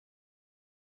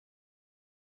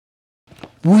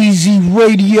Weezy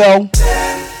Radio.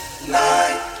 10,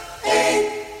 9,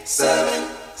 8, 7,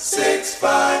 6,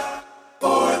 5,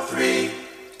 4, 3,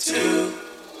 2,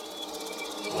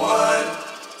 1.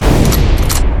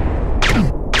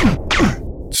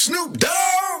 Snoop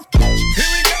Dogg, here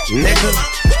we go. Nigga,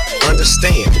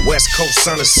 understand, West Coast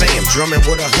son of Sam, drumming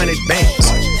with 100 bands.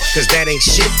 Cause that ain't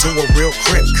shit to a real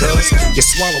crip, cuz you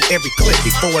swallow every clip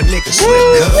before a nigga slip,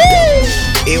 cuz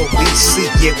LBC,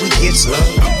 yeah, we get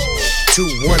love.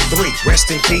 213,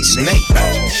 rest in peace, Nate.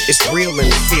 It's real in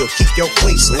the field, keep your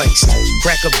cleats laced.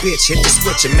 Crack a bitch, hit the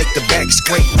switch and make the back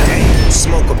straight. Damn,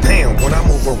 smoke a pound when I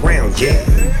move around, yeah.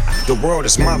 The world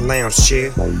is my lounge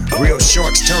chair. Real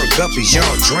sharks turn guppies,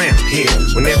 y'all drown here.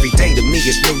 When every day to me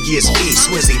is New Year's Eve,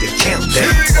 Swizzy the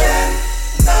countdown.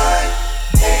 10, 9,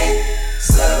 8,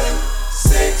 7,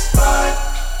 6, 5,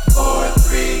 4,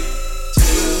 3,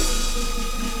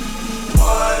 2,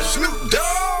 1. Snoop Dogg.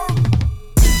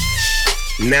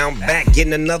 Now I'm back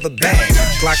getting another bag.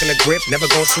 Clocking the grip, never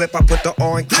gon' slip. I put the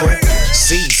R in crib.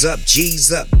 C's up,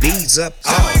 G's up, B's up,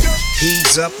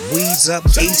 P's up, We's up,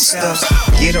 East up.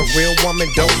 Get a real woman,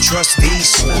 don't trust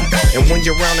these. And when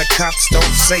you're around the cops,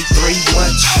 don't say three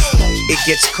much. It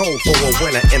gets cold for a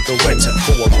winter in the winter.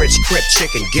 For a rich crip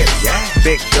chicken getter.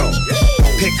 Big dog,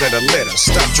 pick of the litter.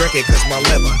 Stop drinking cause my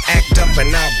liver act up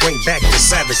and I'll bring back the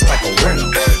savage like a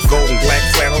rental. Golden black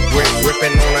flannel grip,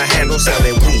 ripping on a handle.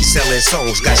 Selling weed, selling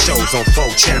songs. Got shows on 4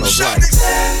 channels like 10,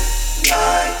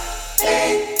 9,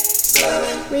 8,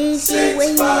 7, Weezy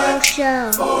Radio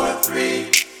Show. 4,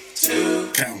 3, 2,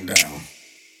 Countdown.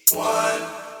 1.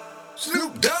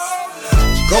 Snoop Dogg.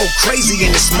 go crazy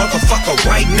in this motherfucker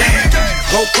right now.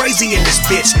 Go crazy in this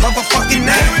bitch, motherfucking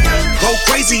now. Go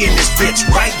crazy in this bitch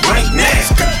right now.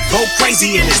 Go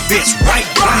crazy in this bitch right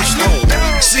now.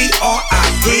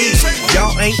 C-R-I-P.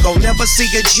 Y'all ain't gon' never see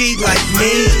a G like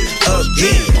me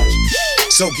again.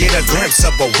 So get a glimpse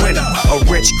of a winner, a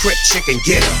rich crip chicken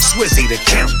getter, Swizzy the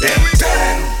countdown.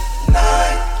 10, 9,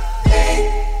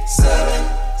 8, 7,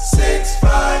 6,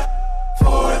 5,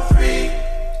 4, 3,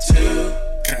 2,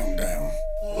 Countdown.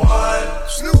 1.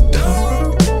 Snoop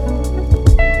Dogg.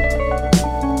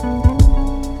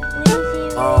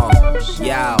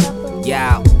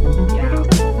 Yow.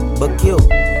 But Q,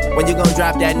 when you gonna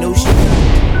drop that new shit?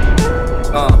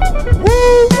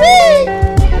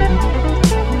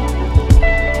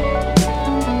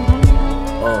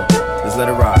 Just let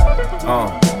it rock.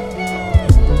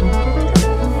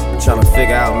 Tryna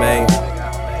figure out, man,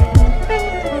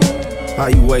 how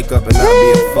you wake up and not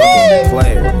be a fucking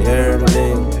player. You hear what I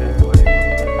mean?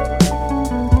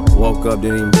 Woke up,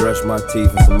 didn't even brush my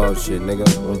teeth and some more shit, nigga.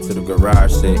 Went to the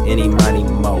garage, said any money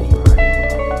mo.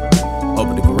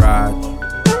 Opened the garage,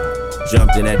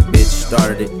 jumped in that bitch,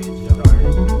 started it.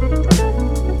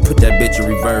 Put that bitch in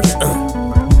reverse.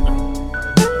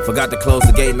 Forgot to close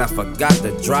the gate and I forgot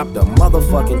to drop the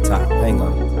motherfucking top. Hang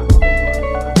on.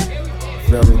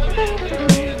 Feel me?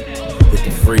 Hit the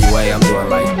freeway, I'm doing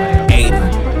like 80.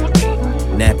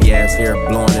 Nappy ass hair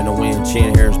blowing in the wind,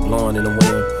 chin hairs blowing in the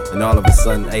wind. And all of a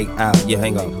sudden, out. Yeah,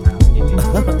 hang on.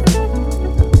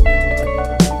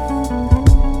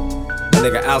 That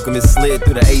nigga Alchemist slid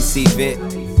through the AC vent.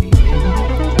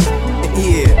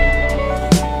 Yeah.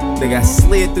 Nigga, I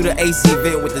slid through the AC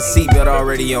vent with the seatbelt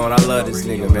already on. I love this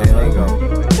nigga, man. Hang on.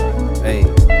 Hey,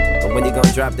 but when you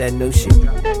gonna drop that new shit?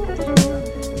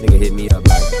 Nigga hit me up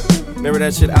like, remember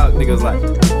that shit out? Nigga was like,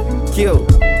 Q,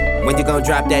 when you gonna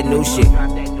drop that new shit?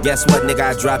 Guess what, nigga,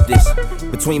 I dropped this.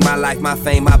 Between my life, my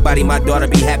fame, my body, my daughter,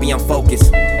 be happy I'm focused.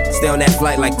 Stay on that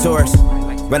flight like tourists.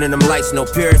 Running them lights, no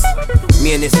purists.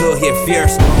 Me and this hood here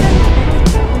fierce.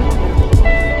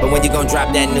 But when you gon'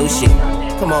 drop that new shit?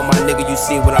 Come on, my nigga, you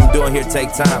see what I'm doing here,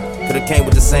 take time. Could've came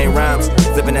with the same rhymes.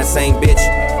 Flipping that same bitch,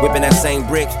 whipping that same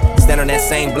brick. Stand on that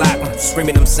same block,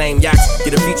 screaming them same yachts.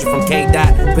 Get a feature from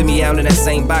K-Dot, put me out in that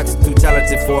same box. Too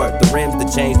talented for it, the rims to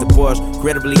change the Porsche.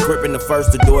 Creatively crippin' the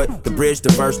first to do it. The bridge, the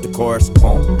verse, the chorus.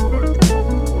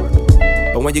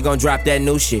 But when you gon' drop that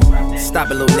new shit? Stop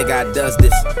it, little nigga, I does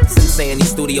this. Sensei in these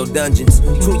studio dungeons.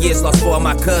 2 years lost 4 of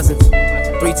my cousins.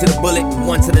 3 to the bullet,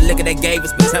 1 to the liquor they gave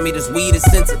us. But tell me this weed is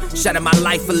censored. Shot at my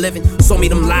life for living. Sold me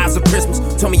them lies of Christmas.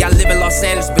 Told me I live in Los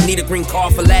Angeles, but need a green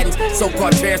card for Latins.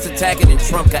 So-called terrorist attacking and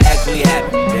Trump could actually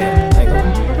happen. Damn, hang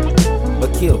on.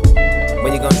 But Q,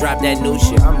 when you gon' drop that new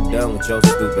shit? I'm done with your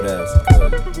stupid ass,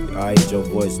 cuz I hate your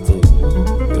voice too.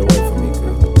 Get away from me, cuz.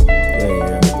 You ain't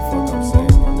hearing what the fuck I'm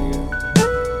saying, my nigga.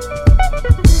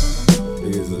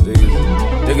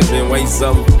 Niggas been waiting for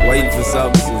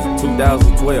something since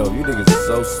 2012. You niggas are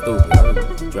so stupid. I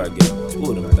try to get 2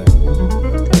 of them things.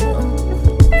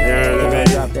 Yeah,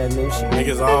 off that new shit.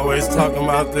 Niggas always talking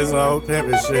about this old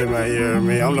pimpin' shit, man, you hear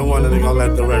me? I'm the one that gonna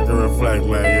let the record reflect,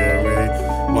 man, you hear me?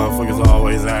 Motherfuckers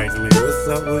always ask me, what's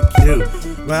up with you?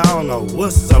 Man, I don't know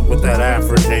what's up with that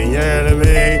African, you hear what I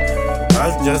mean?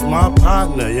 That's just my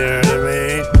partner, you hear what I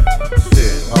mean?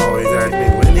 Shit, always ask me,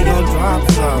 when he gonna drop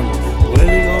something? When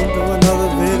he gonna do another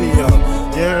video?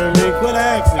 You hear what I mean? Quit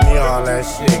asking me all that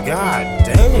shit, god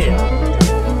damn.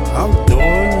 I'm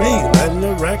doing me, letting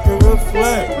the record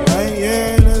reflect, man, you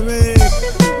hear what I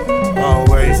mean?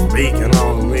 Always speaking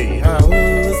on me.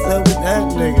 What's up with that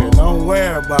nigga? Don't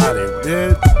worry about it,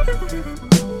 bitch.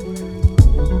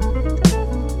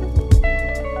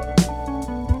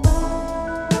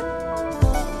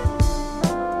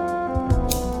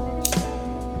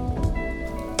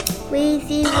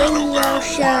 Weezy Radio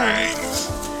Show.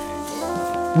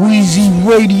 Weezy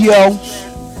Radio.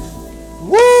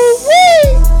 Woo-wee!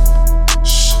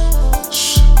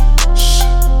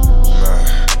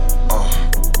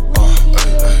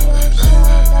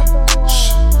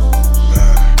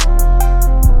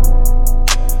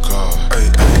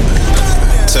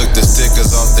 Took the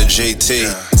stickers off the GT.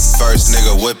 First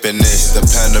nigga whipping this. The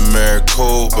Panamera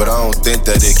cool, but I don't think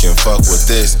that it can fuck with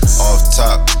this. Off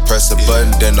top, press a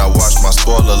button, then I watch my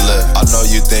spoiler lip. I know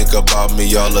you think about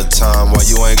me all the time. Why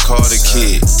you ain't called a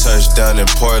kid? Touchdown in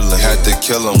Portland, had to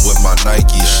kill him with my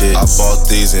Nike shit. I bought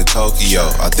these in Tokyo,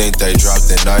 I think they dropped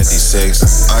in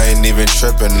 96. I ain't even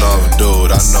tripping off,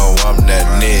 dude, I know I'm that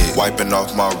nigga. Wiping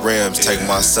off my rims, take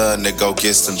my son to go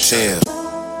get some Timbs.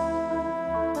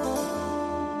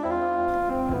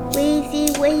 Weezy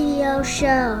Radio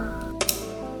Show.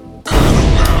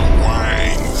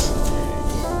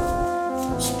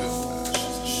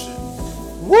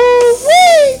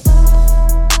 Woo-wee!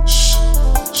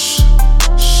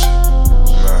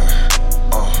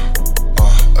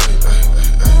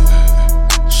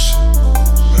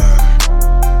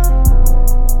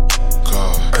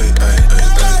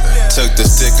 Took the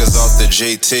stickers off the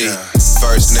GT.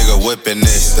 First nigga whipping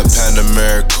this. The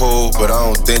Panamera cool, but I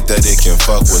don't think that it can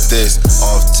fuck with this.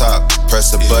 Off top,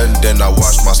 press a button, then I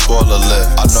watch my spoiler lip.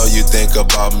 I know you think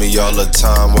about me all the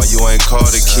time. Why you ain't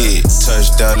called a kid?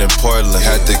 Touchdown in Portland,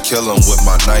 had to kill him with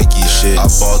my Nike shit. I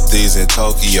bought these in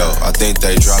Tokyo, I think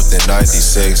they dropped in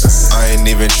 96. I ain't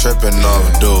even tripping off,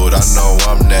 dude, I know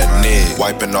I'm that nigga.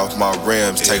 Wiping off my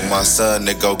rims, take my son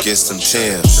to go get some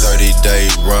Timbs. 30-day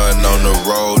run on the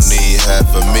road, need half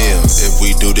a meal. If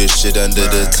we do this shit under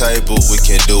the table, we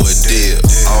can do a deal.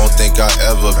 I don't think I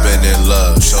ever been in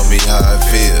love, show me how it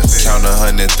feels. Count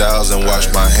 100,000,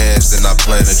 wash my hands, then I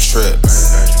plan a trip.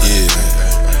 Yeah,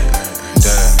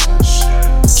 damn.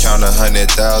 Count 100,000,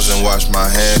 wash my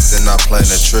hands, then I plan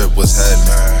a trip. What's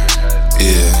happening?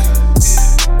 Yeah,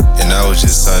 and that was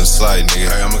just something slight, nigga.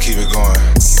 Hey, I'ma keep it going.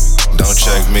 Don't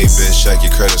check me, bitch, check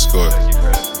your credit score.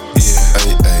 Yeah.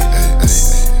 Hey, hey, hey, hey.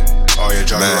 Oh, yeah,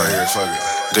 drop it Man. right here, fuck it.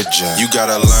 Good job. You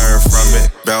gotta learn from it,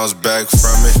 bounce back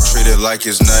from it, treat it like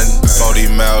it's nothing.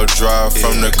 40-mile drive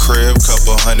from the crib,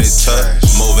 couple hundred touch.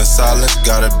 Moving silent,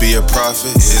 gotta be a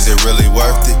prophet. Is it really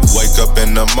worth it? Wake up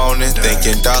in the morning,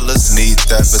 thinking dollars, need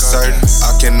that for certain.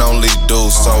 I can only do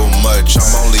so much,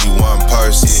 I'm only one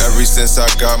person. Ever since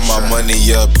I got my money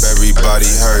up,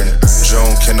 everybody hurting.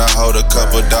 June, can I hold a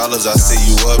couple dollars? I see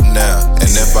you up now.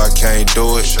 And if I can't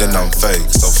do it, then I'm fake.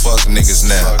 So fuck niggas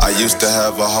now. I used to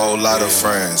have a whole lot of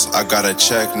friends. I got a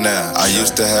check now. I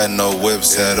used to have no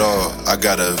whips at all. I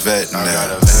got a vet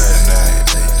now.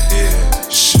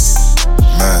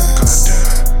 Man, damn.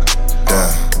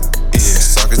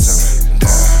 Suck it to me.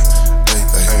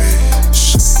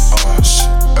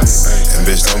 And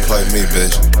bitch, don't play me,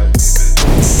 bitch.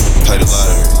 Play the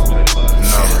lottery.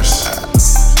 Numbers.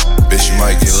 Bitch, you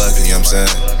might get lucky, you know what I'm saying?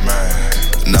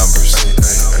 Numbers.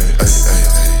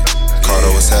 Carter,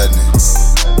 what's happening?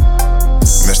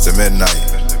 Mr. Midnight.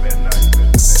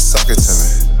 Suck it to me.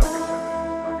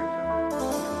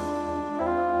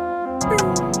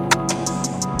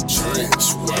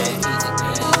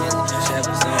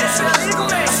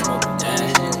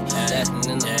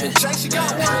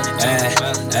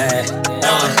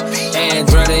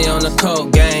 Andretti on the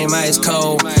coke game, ice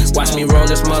cold. Watch me roll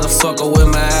this motherfucker with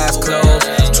my eyes closed.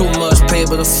 Too much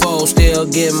paper to fold, still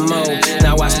getting more.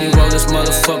 Now watch me roll this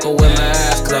motherfucker with my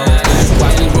eyes closed.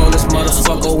 Watch me roll this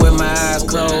motherfucker with my eyes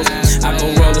closed. I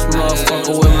gon' roll this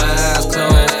motherfucker with my eyes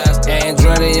closed.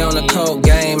 Andretti on the coke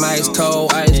game, ice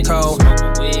cold, ice cold.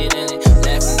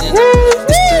 It's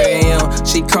 3 a.m.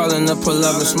 She callin' to pull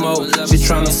up and smoke. She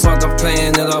tryna fuck, I'm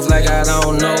playing it off like I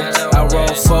don't know. I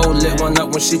roll four, lit one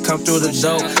up when she come through the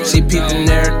door. She peeping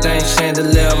everything,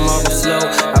 chandelier, marble flow.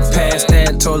 I passed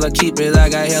that, told her keep it, I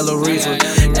got hella reason.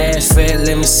 Ass fat,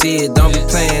 let me see it, don't be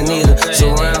playing either.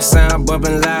 Surround sound,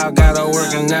 bumping loud, got her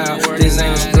working out. This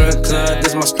ain't a strip club,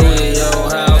 this my studio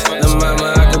house. The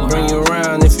mama, I can bring you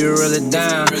around if you're really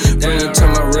down. Bring you to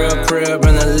my real crib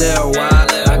in a little while.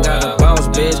 I got a boss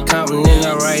bitch counting in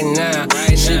there right now.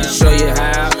 She can show you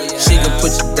how, she can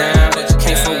put you down.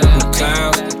 Can't fuck with them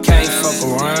clowns, can't fuck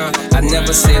around. I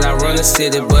never said I run the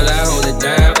city, but I hold it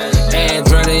down.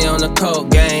 Andretti on the coke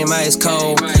game, ice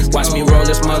cold. Watch me roll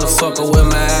this motherfucker with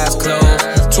my eyes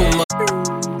closed. Too much.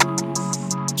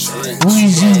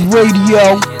 Weezy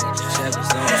Radio.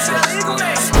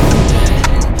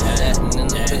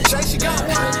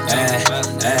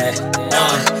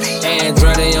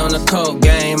 Andretti on the coke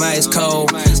game, ice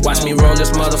cold. Watch me roll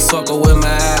this motherfucker with my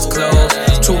eyes closed.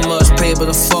 Too much paper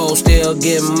to fold, still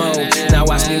getting more. Now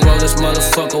watch me roll this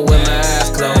motherfucker with my eyes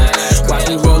closed. Watch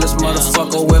me roll this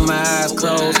motherfucker with my eyes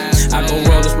closed. I gon'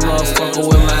 roll this motherfucker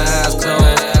with my eyes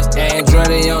closed.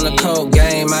 Andretti on the coke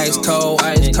game, ice cold,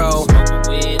 ice cold.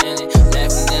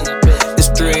 It's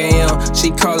 3 a.m.,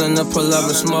 she callin' to pull up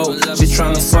and smoke. She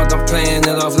tryna fuck, I'm playing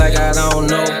it off like I don't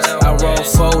know. I roll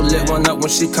four, lit one up when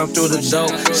she come through the door.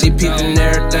 She peeping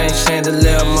everything,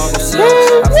 chandelier, marble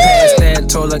flow. I passed that,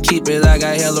 told her keep it, I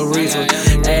got hella reason.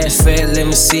 Ass fat, let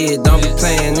me see it, don't be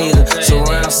playing either.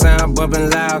 Surround sound, bumping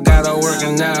loud, got her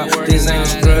working out. This ain't a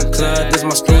strip club, this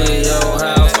my studio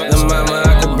house. The mama,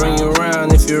 I can bring you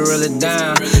around if you're really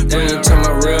down. Bring you to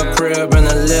my real crib in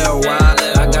a little while.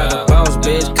 I got a boss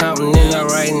bitch counting in there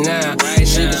right now.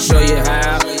 She can show you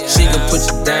how, she can put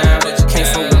you down. Can't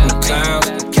fuck with them clowns,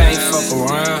 can't fuck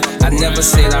around. I never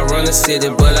said I run the city,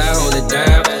 but I hold it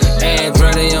down.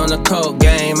 Andretti on the coke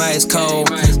game, ice cold.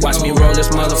 Watch me roll this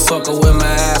motherfucker with my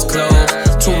eyes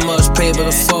closed. Too much paper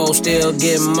to fold, still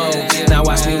getting more. Now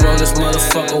watch me roll this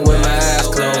motherfucker with my eyes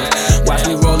closed. Watch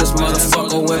me roll this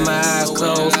motherfucker with my eyes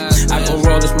closed. I gon'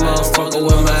 roll this motherfucker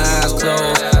with my eyes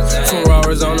closed.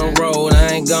 Ferraris on the road,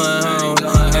 I ain't going home.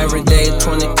 Every day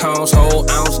 20 cones, whole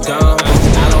ounce gone.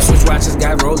 I don't switch watches,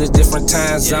 got rollers, different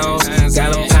time zones.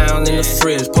 Got a pound in the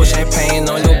fridge, pour champagne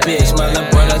on your bitch. My little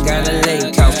brother got a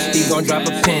lake house, he gon' drop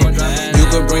a pin. You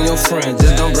could bring your friends,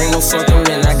 just don't bring no fucking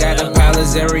men. I got the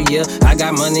pilots every year, I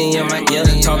got money in my ear.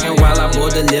 Talking while I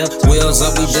board the lift, wheels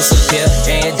up, we disappear.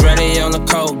 Andretti on the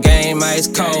coke game, ice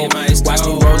cold. Watch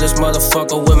me roll this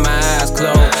motherfucker with my eyes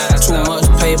closed. Too much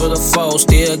paper to fold,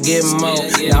 still getting more.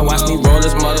 Now watch me roll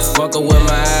this motherfucker with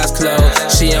my eyes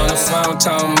closed. She on the phone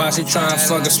talking about she tryna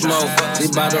fucking smoke. She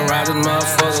bout to ride this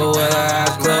motherfucker with her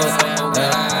eyes closed.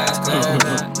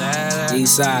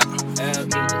 Eastside.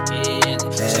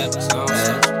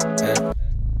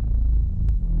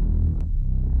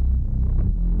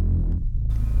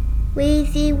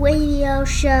 Weezy Radio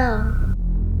Show.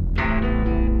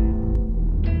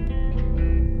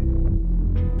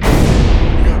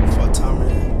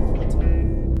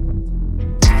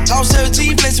 I was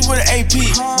 17, flexing with an AP.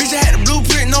 Bitch, I had the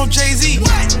blueprint, no Jay-Z.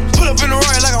 Pull up in the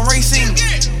Royal like I'm racing.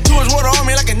 Towards water on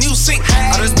me like a new sink.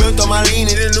 I just built on my lean,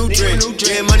 need a new drink.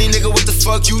 Getting money, nigga, what the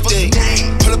fuck you think?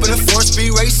 Pull up in a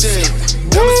 4-speed racing.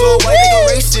 Diamonds all white,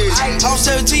 nigga, racist. I was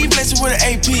 17, flexing with an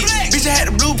AP. Bitch, I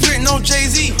had the blueprint, no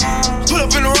Jay-Z. Pull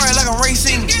up in the Royal like I'm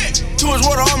racing. Towards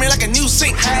water on me like a new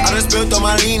sink. I just built on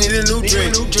my lean, need a new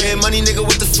drink. Getting money, nigga,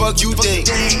 what the fuck you think?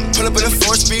 Pull up in a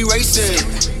 4-speed racing.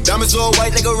 Diamonds all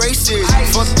white, nigga, racist.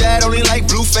 Fuck that, only like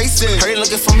blue faces. Heard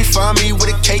looking for me, find me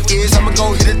where the cake is. I'ma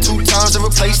go hit it 2 times and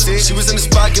replace it. She was in the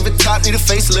spot, give it top, need a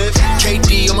facelift.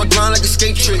 KD on my grind like a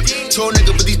skate trick. Told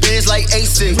nigga, but these bands like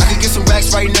A6. I can get some racks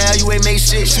right now, you ain't made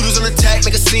shit. Shooters on attack,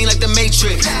 make a scene like the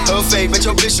Matrix. Her fake, bet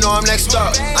your bitch know I'm next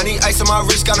up. I need ice on my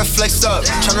wrist, gotta flex up.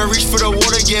 Tryna reach for the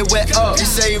water, get wet up. He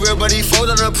say he real, but he fold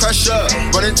under pressure.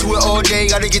 Run into it all day,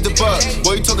 gotta get the buck.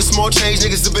 Boy, you talking small change,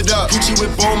 niggas zip it up. Gucci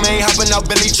with Bowman, hopping out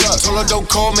Bentley truck. Told her don't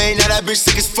call me, now that bitch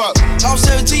sick as fuck. I was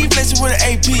 17, flexing with an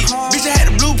AP. Bitch, I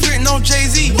had the blueprint, no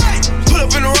Jay-Z. Pull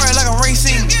up in the Royal like I'm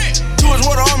racing. Towards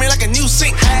water on me like a new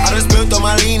sink. I just built on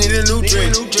my lean, need a new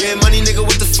drink. Getting money, nigga,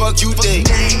 what the fuck you think?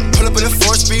 Pull up in a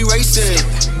 4-speed racing.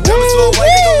 Diamonds all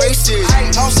white, nigga, racist.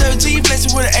 I was 17,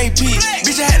 flexing with an AP.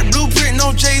 Bitch, I had the blueprint,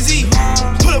 no Jay-Z.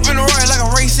 Pull up in the Royal like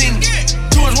I'm racing.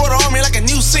 Towards water on me like a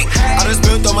new sink. I done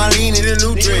spent all my lean in a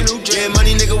new drink. Getting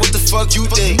money, nigga, what the fuck you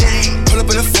think? Pull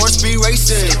up in a 4-speed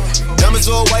racing.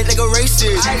 Diamonds all white like a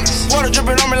racist. Water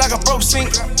dripping on me like a broke sink.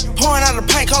 Pouring out the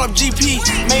pint, call up GP.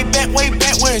 Made back, way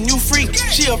back with a new freak.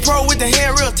 She a pro with the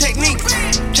hair, real technique.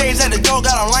 James at the door,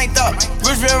 got them lined up.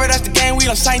 Rich Velvet, that's the game, we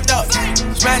done signed up.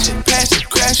 Smash it, pass it,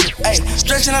 crash it, ayy.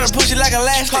 Stretching out the pussy like a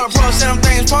last. Call a pro, say them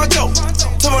things poncho.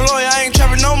 Tell my lawyer I ain't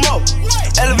trapping no more.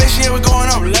 Elevation, yeah, we going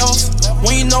up levels.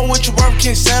 When you know what your worth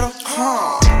can settle.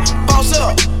 Boss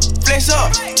up, flex up.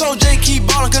 Told Jay keep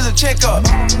ballin' cause the check up.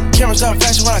 Cameras up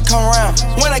flashing when I come around.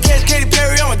 When I catch Katy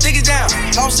Perry, I'ma dig it down.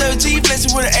 I was 17,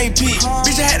 flexing with an AP.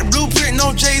 Bitch, I had the blueprint,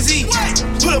 no Jay-Z.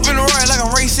 Pull up in the Royal like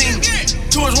I'm racing.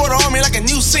 Tours water on me like a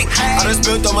new sink. I done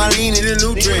spent all my lean in a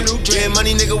new drink. Getting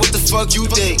money, nigga, what the fuck you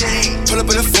think? Pull up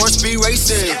in a 4-speed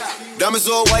racing. Diamonds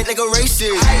all white like a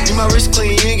racist. Need my wrist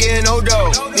clean, you ain't getting no dough.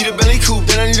 Need a belly coupe,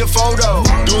 then I need a photo.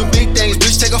 Doing big things,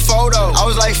 bitch, take a photo. I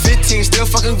was like 15, still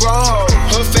fucking grown ho.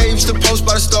 Her fave used to post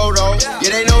by the stove though. Yeah,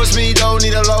 they know it's me, don't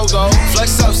need a logo.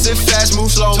 Flex up, sit fast,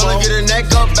 move slow mo. Get her neck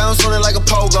up, bounce on it like a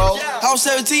pogo. I was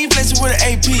 17, flexing with an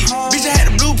AP. Bitch, I had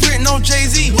the blueprint, no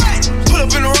Jay-Z. Pull up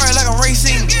in the Royal like I'm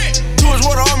racing. Tours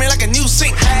water on me like a new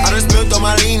sink. I done spent all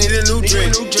my lean in a new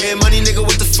drink. Getting money, nigga,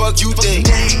 what the fuck you think?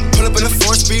 Pull up in a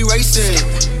 4-speed racing.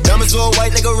 Diamonds all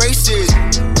white like a racist.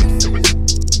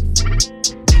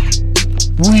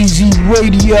 Weezy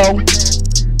Radio.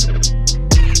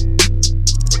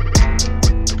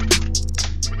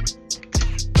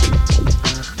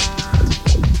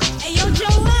 Hey, yo,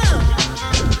 Joel.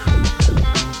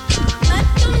 Let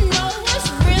them know what's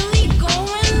really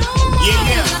going on.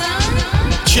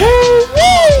 Yeah. Check.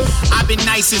 I've been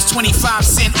nice as 25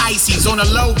 cent ices. On the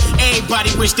low, everybody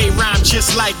wish they rhymed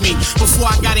just like me. Before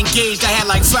I got engaged, I had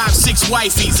like 5-6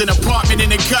 wifeys. An apartment in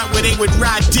the cut where they would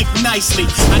ride dick nicely.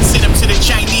 I'd send them to the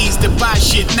Chinese to buy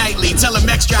shit nightly. Tell them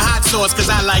extra hot sauce cause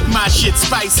I like my shit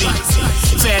spicy.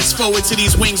 Fast forward to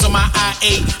these wings on my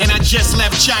I-8. And I just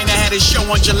left China, had a show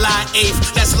on July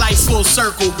 8th. That's life full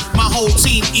circle. My whole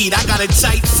team eat, I got a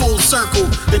tight full circle.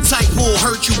 The type who'll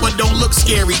hurt you but don't look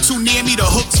scary. Too near me, the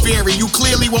hook's fairy. You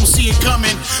clearly won't see it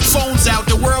coming. Phones out,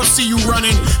 the world see you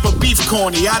running. But beef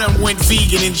corny, I done went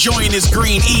vegan. Enjoying this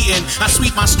green eating. I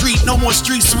sweep my street, no more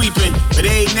street sweeping. But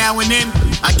hey, now and then,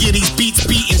 I get these beats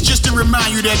beatings. Just to remind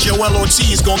you that Joel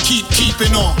Ortiz gon' keep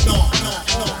keeping on.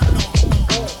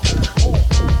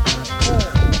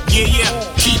 Yeah,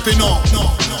 keeping on.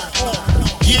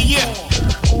 Yeah,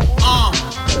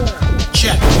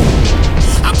 check.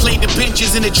 I played the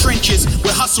benches in the trenches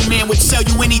where Hustle Man would sell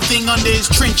you anything under his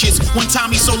trenches. One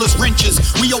time he sold us wrenches.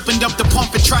 We opened up the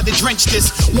pump and tried to drench this.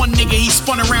 One nigga, he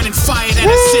spun around and fired at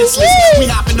us senseless. We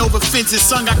hopping over fences,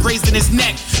 son got grazed in his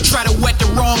neck. Try to wet the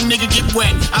wrong nigga, get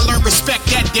wet. I learned respect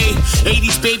that day.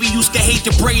 80s baby used to hate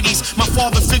the Bradys. My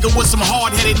father figure was some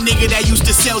hard-headed nigga that used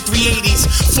to sell 380s.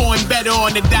 Foreign better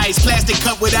on the dice, plastic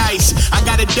cup with ice. I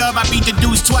got a dub, I beat the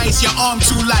dudes twice. Your arm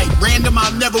too light. Random,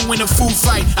 I'll never win a food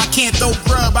fight. I can't throw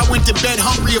grub, I went to bed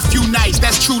hungry a few nights.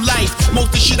 That's true life.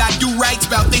 Most of the shit I do right's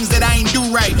about things that I ain't do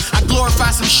right. I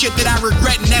glorify some shit that I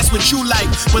regret and that's what you like.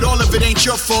 But all of it ain't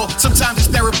your fault. Sometimes it's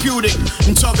therapeutic.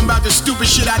 I'm talking about the stupid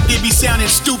shit I did be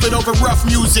sounding stupid over rough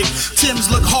music. Tim's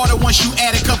look harder once you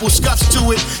add a couple scuffs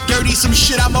to it. Dirty some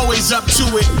shit, I'm always up to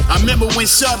it. I remember when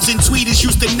subs and tweeters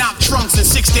used to knock trunks and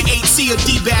 6 to 8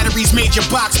 C&D batteries made your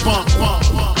box bump.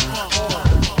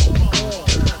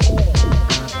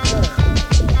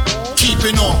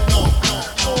 Keeping on.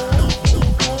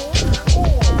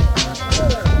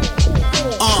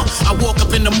 I walk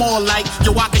up in the mall like,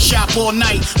 yo, I could shop all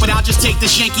night, but I'll just take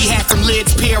this Yankee hat from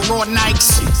Lids, pair of raw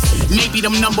Nikes. Maybe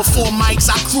them number 4 mics.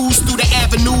 I cruise through the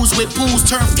avenues with booze,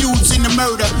 turn feuds into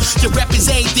murder. The rep is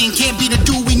everything, can't be the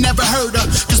dude we never heard of.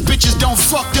 Cause bitches don't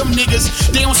fuck them niggas.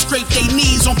 They don't scrape their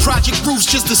knees on project roofs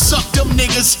just to suck them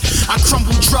niggas. I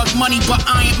crumble drug money, but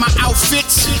I ain't my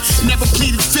outfits. Never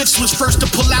pleaded fifths, was first to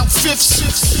pull out fifths.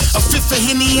 A fifth of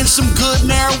Henny and some good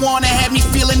marijuana had me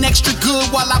feeling extra good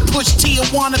while I pushed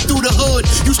Tijuana through the hood.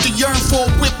 Used to yearn for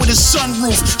a whip with a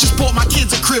sunroof. Just bought my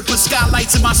kids a crib, put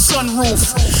skylights in my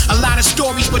sunroof. A lot of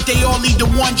stories, but they all lead to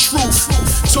one truth.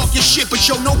 Talk your shit, but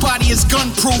yo, nobody is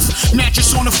gun-proof.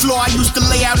 Mattress on the floor, I used to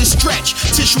lay out and stretch.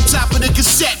 Tissue top of the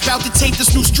cassette, about to take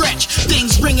this new stretch.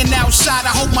 Things ringing outside,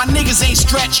 I hope my niggas ain't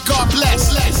stretched. God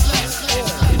bless.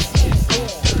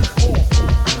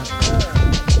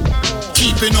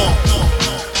 Keeping on.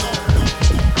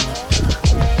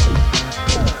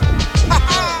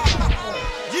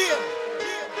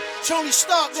 Tony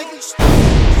Stark, nigga.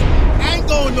 I ain't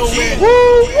going nowhere.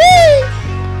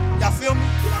 Y'all feel me?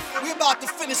 We about to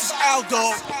finish this out,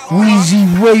 dog. Weezy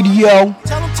Radio.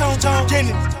 Tell him, Tone, get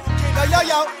it.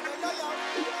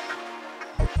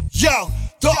 Yo,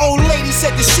 the old lady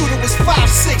said the shooter was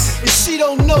 5'6", and she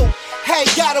don't know. Hey,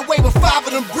 got away with 5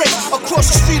 of them bricks. Across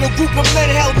the street, a group of men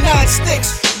held 9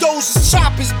 sticks. Those is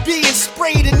choppers being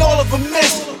sprayed and all of them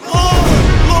missed.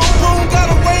 Lil' Boom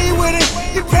got away with it.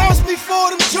 He pounced me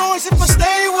for them joints if I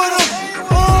stay with him.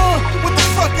 What the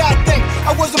fuck I think?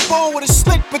 I wasn't born with a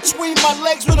slit between my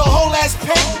legs with a whole ass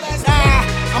pink.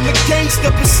 Nah, I'm a gangster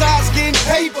besides getting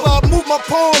paper. I move my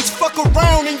pawns, fuck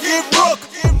around and get rook.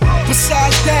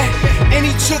 Besides that,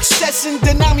 any chook session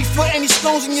deny me for any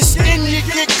stones in your skin, you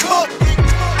get cooked.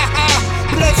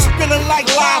 Blood spilling like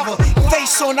lava,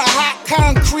 face on the hot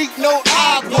concrete, no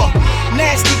agua.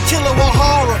 Nasty killer or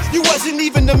horror, you wasn't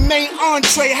even the main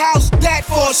entree. How's that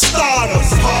for a starter?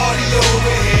 Party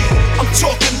over here, I'm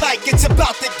talking like it's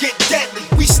about to get deadly.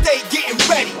 We stay getting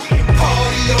ready.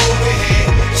 Party over here,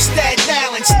 Staten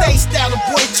Island, stay styling,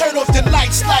 boy, turn off the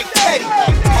lights like Teddy.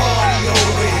 Party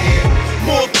over here.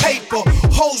 More paper,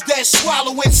 hoes that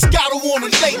swallow and scottle on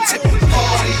the late tip.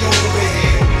 Party over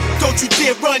here. Don't you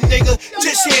dare run, nigga.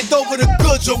 Just hand over the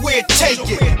goods or we'll take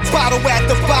it. Bottle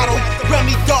after bottle,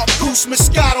 Remy, Dark Goose,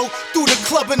 Moscato. Through the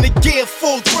club and the gear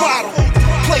full throttle.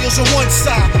 Players on one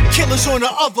side, killers on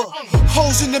the other.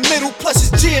 Hoes in the middle, plus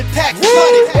it's jam-packed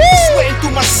flooded. Sweating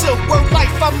through my silk, word life,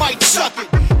 I might chuck it.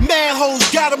 Man hoes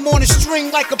got him on a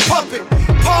string like a puppet.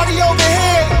 Party over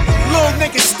here. Little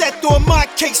nigga stepped on my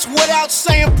case without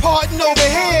saying pardon over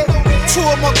here. 2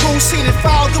 of my goons seen it,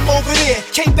 fouled them over there.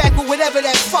 Came back with whatever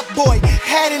that fuckboy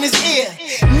had in his ear.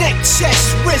 Neck,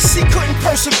 chest, wrist, he couldn't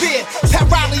persevere. Pat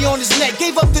Riley on his neck,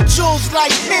 gave up the jewels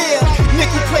like here.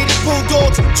 Nickel plated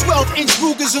bulldogs, 12-inch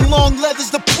Rugers and long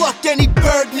leathers to pluck any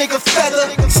bird nigga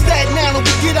feather. Staten Island,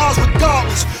 we get ours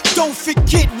regardless. Don't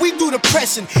forget, we do the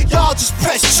pressing. Y'all just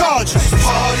press charges.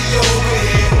 Party over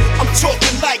here. I'm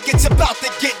talking like it's about to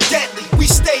get deadly. We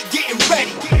stay getting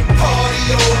ready. Party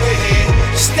over here.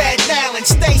 Staten Island,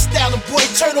 stay styling, boy,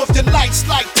 turn off the lights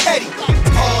like Teddy.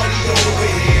 Party over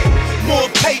here. More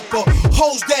paper,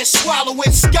 hoes that swallow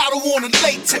and scottle on the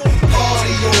late tip.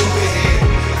 Party over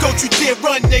here. Don't you dare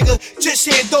run, nigga. Just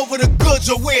hand over the goods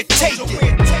or we'll take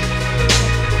it.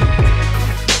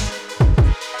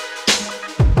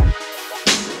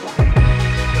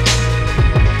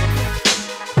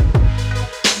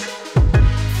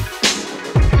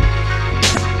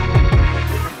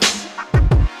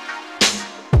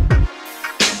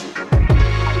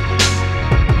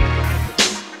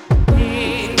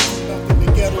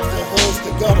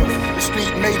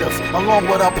 Along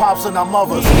with our pops and our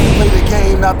mothers. Play the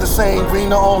game, not the same, green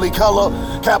the only color.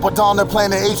 Capadonna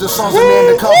playing the Asian sons and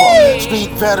undercover. Street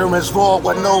veterans raw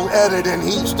with no editing.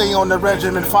 Heat stay on the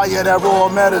regimen, fire that raw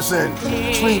medicine.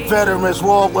 Street veterans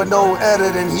raw with no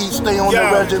editing. Heat stay on the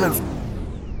regimen.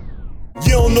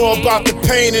 You don't know about the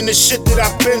pain and the shit that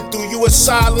I've been through. You a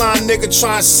sideline nigga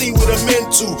trying to see what I'm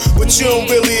into. But you don't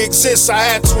really exist, I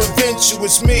had to invent you,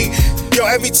 it's me. Yo,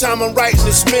 every time I'm writing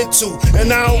it's meant to.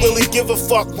 And I don't really give a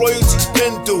fuck, royalties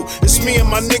been due. It's me and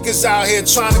my niggas out here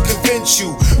trying to convince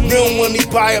you. Real money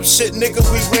buy up shit, nigga,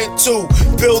 we rent too.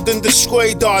 Building the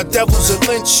square dog, devils will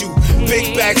lynch you.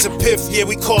 Big bags of piff, yeah,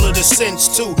 we call it a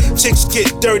cinch too. Chicks get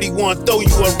dirty, want throw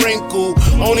you a wrinkle.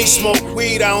 Only smoke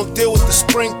weed, I don't deal with the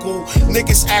sprinkle.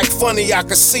 Niggas act funny, I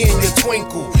can see in your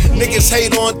twinkle. Niggas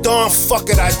hate on Dawn, fuck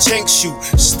it, I jinx you.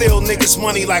 Steal niggas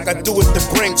money like I do with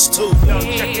the Brinks too. Yo,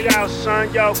 check it out,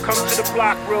 son. Yo, come to the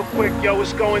block real quick. Yo,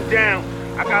 it's going down.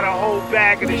 I got a whole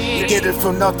bag of this shit. Get it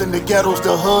from nothing, the ghettos,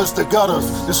 the hoods, the gutters.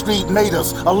 The street made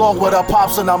us, along with our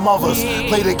pops and our mothers.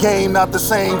 Play the game, not the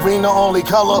same, green the only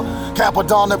color.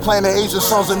 Capadonna playing the Asian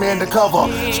sons and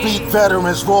undercover. Street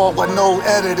veterans raw with no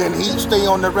editing. Heat stay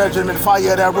on the regimen,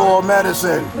 fire that raw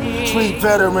medicine. Street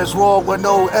veterans raw with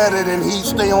no editing. Heat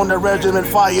stay on the regimen,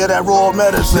 fire that raw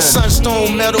medicine. The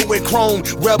sunstone, metal with chrome,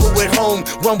 rebel with home.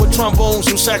 Run with trombones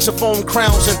and saxophone,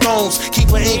 crowns and thrones. Keep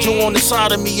an angel on the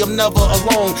side of me, I'm never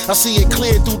alone. I see it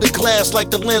clear through the glass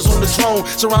like the lens on the drone.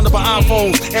 Surrounded by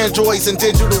iPhones, Androids, and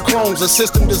digital clones. A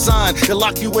system designed to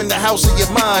lock you in the house of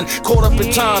your mind. Caught up in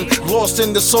time, lost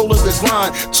in the soul of the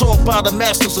grind. Taught by the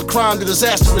masters of crime, the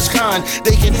disastrous kind.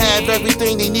 They can have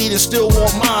everything they need and still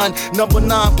want mine. Number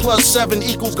 9 plus 7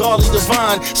 equals godly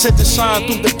divine. Set to shine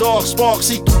through the dark sparks,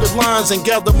 see through the lines and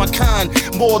gather my kind.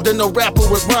 More than a rapper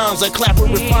with rhymes, a clapper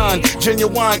refine.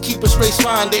 Genuine, keep a straight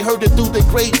spine. They heard it through the the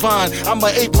grapevine. I'm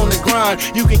an ape on the grind.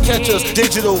 You can catch us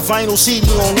digital, vinyl, CD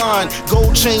online.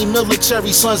 Gold chain,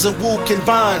 military, Sons of Wu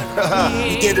combined.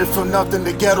 We get it from nothing,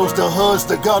 the ghettos, the hoods,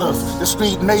 the gutters. The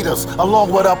street made us,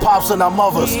 along with our pops and our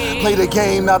mothers. Play the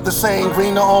game, not the same,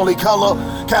 green the only color.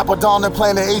 Capadonna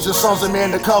playing the Asian Sons of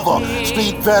Man to cover.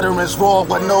 Street veterans, raw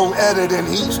with no editing.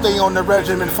 Heat stay on the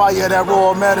regimen, fire that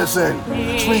raw medicine.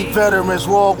 Street veterans,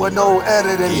 raw with no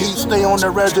editing. Heat stay on the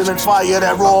regimen, fire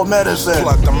that raw medicine.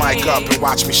 Plug the mic up and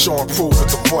watch me show and prove with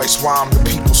the voice. Why I'm the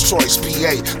people's choice.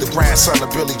 PA, the grandson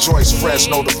of Billy Joyce.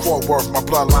 Fresno to Fort Worth, my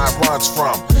bloodline runs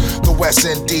from. The West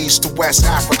Indies to West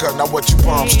Africa. Now what you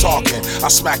bums talking? I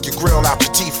smack your grill out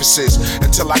your teethuses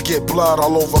until I get blood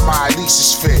all over my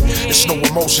Elise's fit. It's no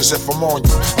emotions if I'm on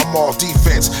you. I'm all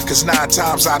defense, cause 9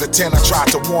 times out of 10 I try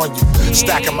to warn you.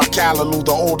 Stacking my callaloo,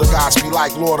 the older guys be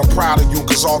like, Lord, I'm proud of you,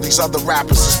 cause all these other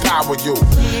rappers is power you.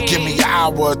 Give me an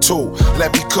hour or two,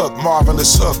 let me cook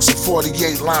marvelous hooks and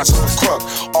 48 lines of a crook.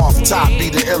 Off top, be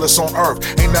the illest on earth.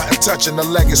 Ain't nothing touching the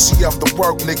legacy of the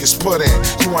work niggas put in.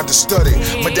 You understood it.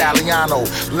 Medalliano,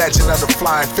 legend of the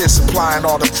flying fist, applying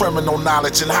all the criminal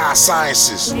knowledge and high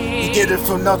sciences. We get it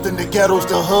from nothing, the ghettos,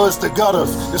 the hoods, the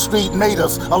gutters. The street made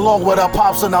us, along with our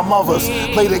pops and our mothers.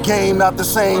 Play the game, not the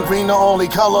same, green the only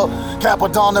color.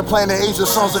 Capadonna playing the Asian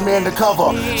Sons of Man to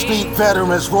cover. Street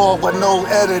veterans, raw with no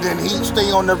editing. Heat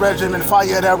stay on the regimen,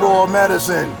 fire that raw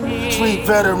medicine. Street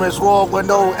veterans, raw with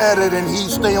no editing. Heat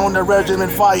stay on the regimen,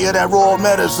 fire that raw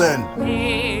medicine.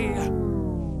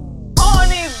 All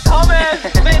these dumbass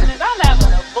bitches, I'm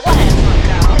having a blast right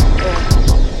now.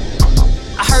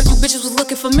 I heard you bitches was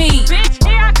looking for me. Bitch,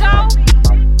 here I go.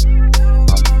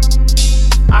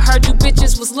 I heard you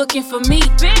bitches was looking for me.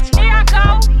 Bitch, here I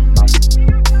go.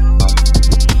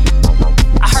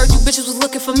 I heard you bitches was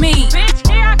looking for me. Bitch,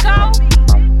 here I go.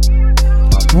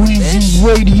 Weezy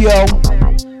Radio.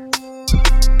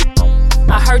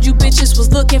 I heard you bitches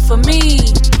was looking for me.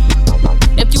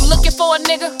 If you looking for a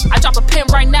nigga, I drop a pin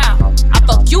right now. I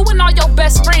fuck you and all your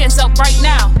best friends up right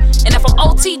now. And if I'm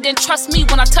OT, then trust me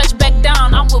when I touch back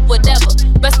down, I'm with whatever.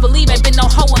 Best believe ain't been no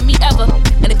hoe with me ever.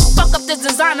 And if you fuck up this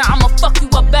designer, I'ma fuck you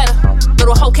up better.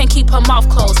 Little hoe can't keep her mouth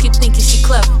closed, keep thinking she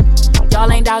clever. Y'all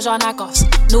ain't dodge, y'all knockoffs.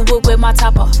 New whip with my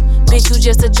top off. Bitch, you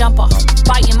just a jump off.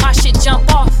 Biting my shit,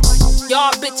 jump off.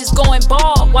 Y'all bitches going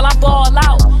bald while I ball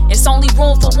out. It's only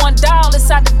room for one doll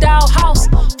inside the doll house.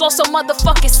 Flow so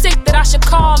motherfucking sick that I should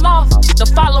call off. The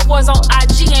followers on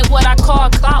IG ain't what I call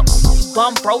clout. You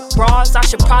bum broke bras, I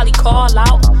should probably call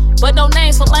out. But no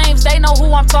names for lames, they know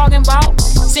who I'm talking about.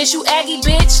 Since you Aggie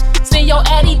bitch, send your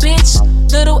Addy bitch.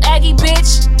 Little Aggie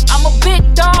bitch, I'm a big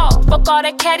dog. Fuck all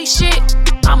that catty shit.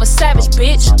 I'm a savage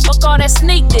bitch. Fuck all that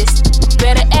sneak this.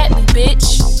 Better at me,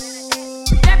 bitch.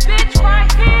 That bitch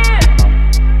right here.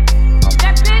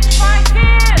 That bitch right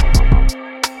here.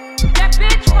 That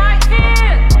bitch right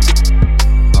here.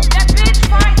 That bitch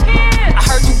right here. I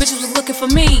heard you bitches was looking for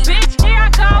me. Bitch, here I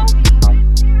go.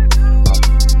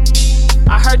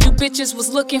 I heard you bitches was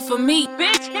looking for me.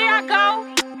 Bitch, here I go.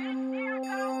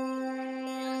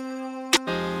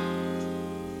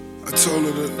 I told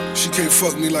her that she can't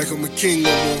fuck me like I'm a king no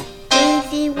more.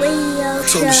 Weezy Radio I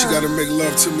told her she Show. gotta make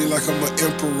love to me like I'm an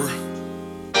emperor.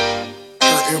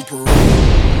 Her emperor.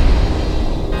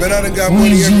 Man, I done got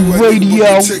money Weezy everywhere, Radio.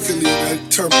 but particularly at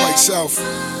Turnpike South.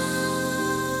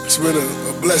 It's been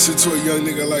a blessing to a young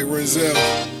nigga like Renzel.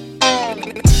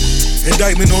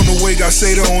 Indictment on the way, got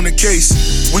Seda on the case.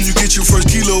 When you get your first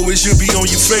kilo, it should be on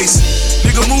your face.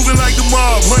 Nigga moving like the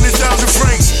mob, 100,000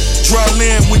 francs. Dry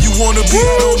land when you wanna be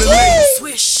out on the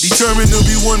lane. Determined to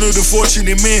be one of the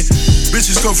fortunate men.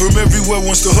 Bitches come from everywhere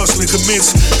once the hustling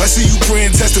commence. I see you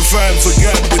praying, testifying,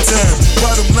 forgotten with time.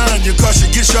 Bottom line, your car should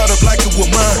get shot up like it was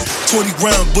mine. 20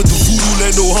 rounds, but the voodoo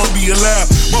let no harm be allowed.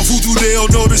 My voodoo, they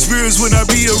don't know the spirits when I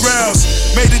be aroused.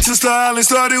 Made it to Star Island,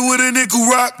 started with a nickel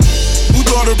rock. Who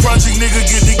thought a project nigga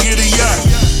get a yacht?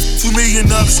 $2 million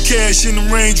cash in the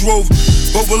Range Rover.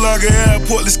 Overlogger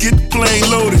Airport, let's get the plane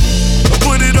loaded. I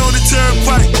put it on the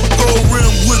turnpike. Gold rim,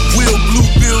 wood wheel, blue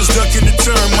bills, ducking the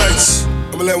termites.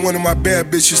 I'ma let one of my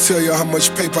bad bitches tell y'all how much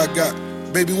paper I got.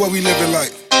 Baby, what we living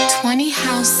like? 20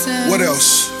 houses. What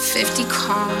else? 50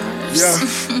 cars. Yeah.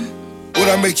 What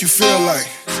I make you feel like?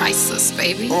 Priceless,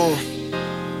 baby.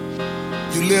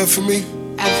 You live for me?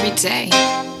 Every day.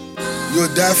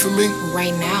 You'll die for me?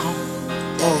 Right now.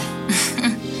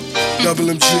 Double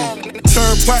MG.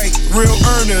 Turnpike, real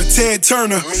earner, Ted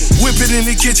Turner. Whip it in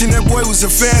the kitchen, that boy was a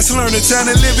fast learner. Time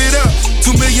to live it up.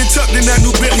 2 million tucked in that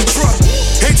new Bentley truck.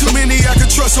 Ain't too many I can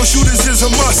trust, so shooters is a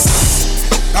must.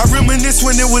 I reminisce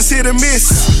when it was hit or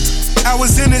miss. I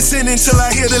was innocent until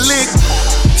I hit a lick.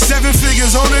 7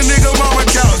 figures on a nigga mama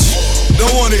couch.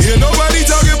 Don't wanna hear nobody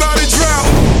talking about a drought.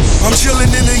 I'm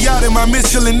chillin' in the yacht in my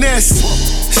Michelin nest.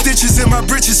 Stitches in my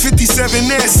britches,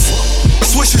 57S.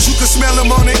 Swishers, you can smell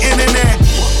them on the internet.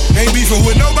 Ain't beefing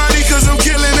with nobody cause I'm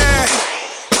killing that.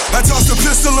 I tossed a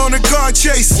pistol on the car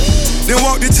chase, then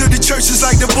walked into the churches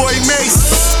like the boy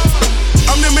Mace.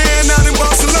 I'm the man out in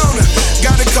Barcelona.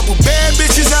 Got a couple bad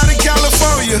bitches out in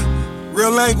California.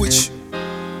 Real language.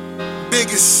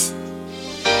 Biggest.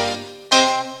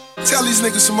 Tell these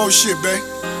niggas some more shit, babe.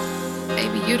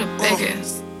 Baby, you the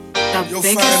biggest. The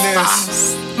biggest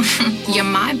boss. You're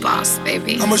my boss,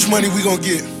 baby. How much money we gonna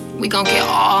get? We gon' get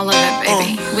all of it,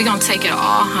 baby. We gon' take it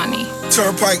all, honey.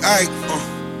 Turnpike Ike.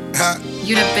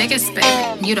 You the biggest,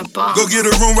 baby. You the boss. Go get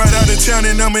a room right out of town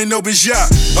and I'm in no bitch yacht.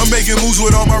 I'm making moves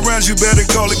with all my rounds, you better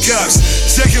call the cops.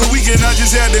 Second weekend, I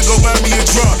just had to go buy me a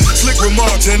drop. Slick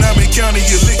remarks, and I'm in county,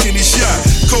 you're licking his shot.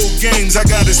 Cold games, I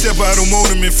gotta step out on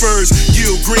ornament first.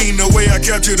 Gil Green, the way I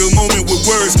capture the moment with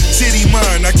words. City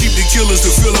mind, I keep the killers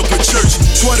to fill up a church.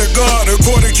 Swear to God, a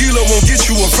quarter kilo won't get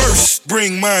you a verse.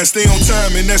 Bring mine, stay on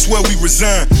time, and that's where we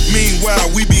resign. Meanwhile,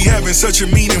 we be having such a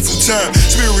meaningful time.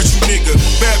 Spiritual nigga,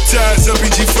 baptized up in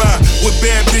G5 with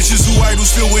bad bitches who idle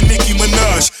still with Nicki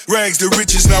Minaj. Rags the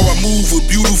riches, now I move with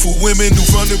beautiful women who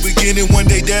from the beginning one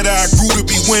day that I grew to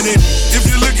be winning. If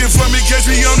you're looking for me, catch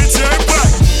me on the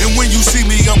turnpike. And when you see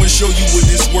me, I'ma show you what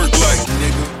this work like,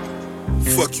 nigga.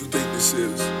 Fuck you think this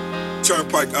is?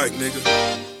 Turnpike Ike, nigga.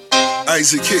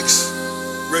 Isaac Hicks,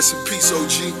 rest in peace,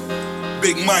 OG.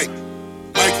 Big Mike,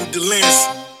 Michael Delancey,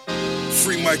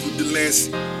 free Michael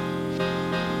Delancey.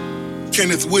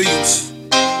 Kenneth Williams.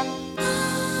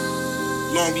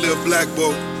 Long live Black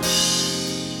Bolt.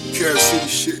 Carol City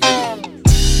shit, nigga.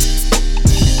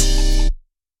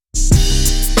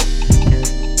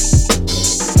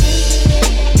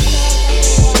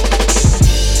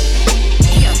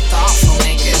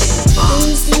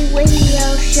 Easy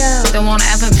Radio Show. There won't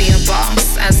ever be a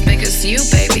boss as big as you,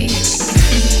 baby.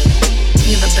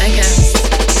 You the biggest.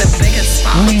 The biggest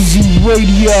boss. Easy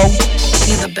Radio.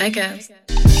 You the biggest.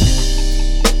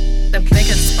 The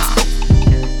biggest boss.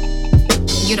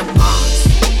 You the boss.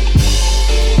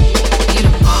 You the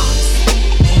boss.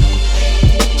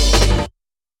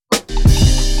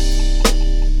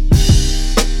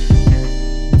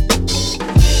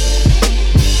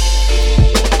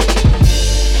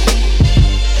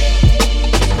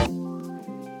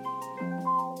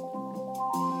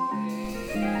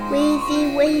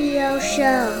 Weezy Radio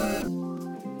Show.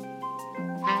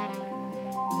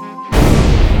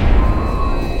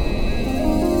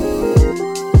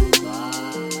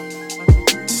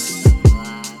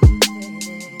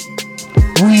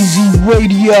 Weezy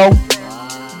Radio.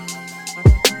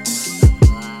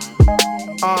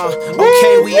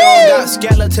 Okay, we all got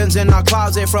skeletons in our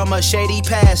closet from a shady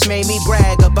past. Made me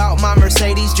brag about my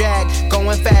Mercedes Jag.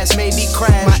 Going fast, made me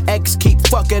crash. My ex keep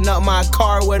fucking up my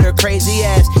car with her crazy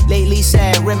ass. Lately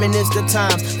sad, reminisce the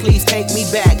times. Please take me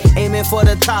back. Aiming for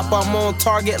the top, I'm on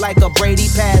target like a Brady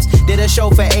pass. Did a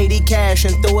show for 80 cash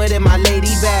and threw it in my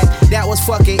lady bag. That was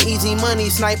fucking easy money,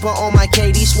 sniper on my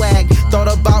KD swag. Thought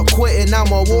about quitting,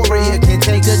 I'm a warrior, can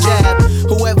take a jab.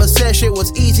 Whoever said shit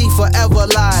was easy forever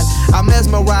lied. I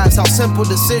mesmerized how simple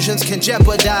decisions can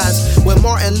jeopardize. When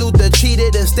Martin Luther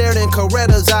cheated and stared in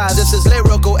Coretta's eyes. This is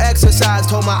lyrical exercise,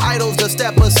 told my idols to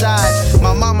step aside.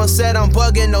 My mama said I'm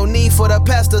bugging, no need for the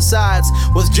pesticides.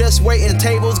 Was just waiting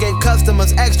tables, gave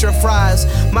customers extra fries.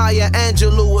 Maya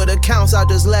Angelou with accounts, I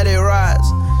just let it rise.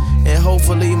 And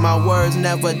hopefully my words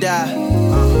never die.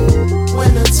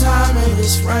 When the time and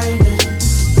it's raining,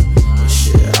 but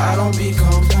shit, I don't be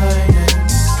complaining.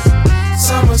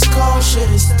 Summer's cold, shit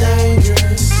is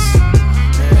dangerous.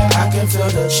 Man, I can feel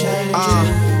the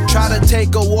changes. Try to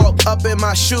take a walk up in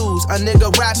my shoes. A nigga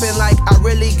rapping like I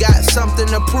really got something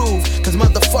to prove. Cause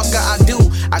motherfucker I do.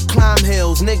 I climb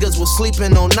hills, niggas was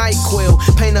sleeping on NyQuil.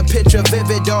 Paint a picture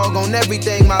vivid, dog, on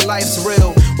everything, my life's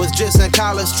real. Was just in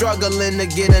college struggling to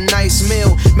get a nice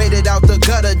meal. Made it out the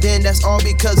gutter, then that's all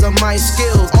because of my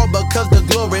skills. All because the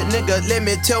glory, nigga, let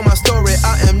me tell my story.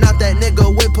 I am not that nigga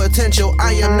with potential,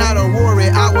 I am not a Rory.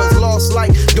 I was lost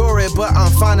like Dory, but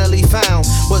I'm finally found.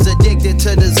 Was addicted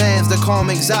to the Xans to calm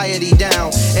anxiety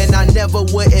down. And I never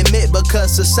would admit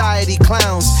because society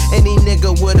clowns. Any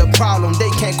nigga with a problem, they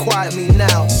can't quiet me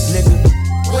now, nigga.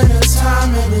 When the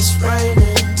time and it's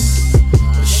raining,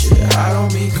 but shit, I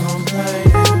don't be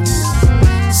complaining.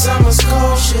 Summer's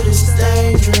cold, shit is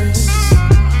dangerous.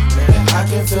 Man, I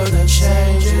can feel the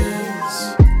changes.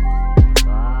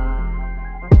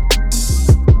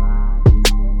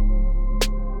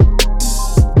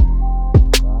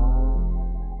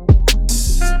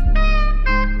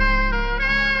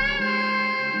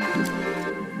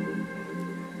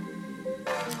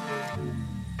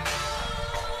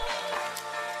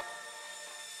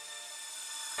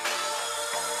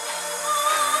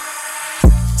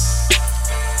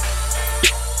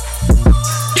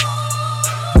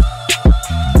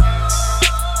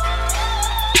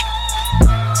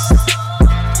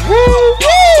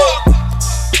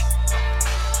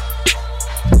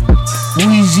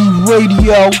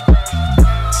 Radio.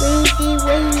 Weezy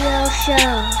Radio Show.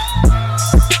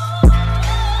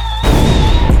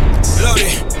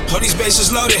 Loaded, all these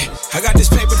bases loaded. I got this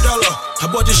paper dolo,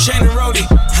 I bought this chain and roadie.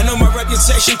 I know my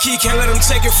reputation key, can't let them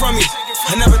take it from me.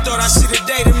 I never thought I'd see the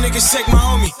day them niggas take my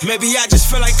homie. Maybe I just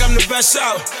feel like I'm the best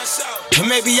out. Or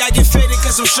maybe I get faded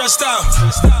cause I'm stressed out.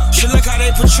 Should look how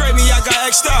they portray me, I got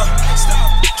X'd out.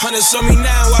 Hundreds on me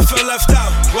now, I feel left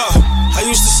out. Whoa, I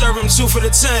used to serve them 2 for the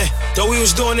 10. Though we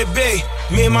was doing it big,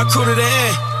 me and my crew to the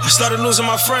end. I started losing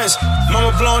my friends.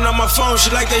 Mama blowing up my phone, she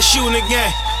like they shooting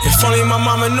again. If only my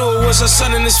mama knew it was her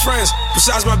son and his friends.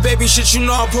 Besides my baby shit, you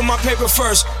know I put my paper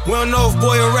first. We don't know if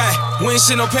boy or rat, we ain't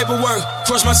seen no paperwork.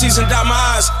 Cross my T's and dot my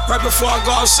I's right before I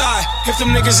go outside. If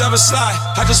them niggas ever slide,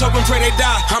 I just hope and pray they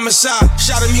die. Homicide,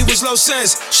 shot him, he was low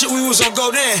sense. Shit, we was on go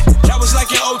then. That was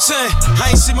like in 010. I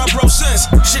ain't seen my bro since.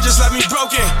 Shit just left me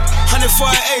broken. 100 for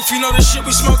an eighth, you know the shit we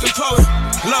smoking poet.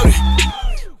 Loaded.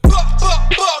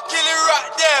 Kill it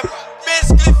right there. Miss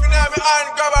Clifford, I'm on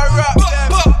grab a rock.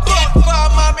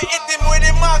 Mommy hit him with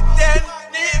him Mach 10.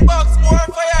 Need box more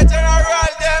fire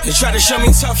general them. They try to show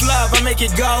me tough love, I make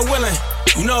it God willing.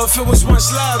 You know if it was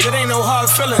once love, it ain't no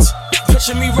hard feelings.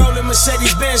 Picture me rolling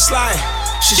Mercedes-Benz sliding.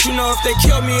 Shit, you know if they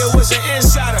killed me, it was an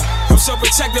insider. I'm so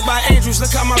protected by angels,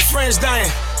 look how my friends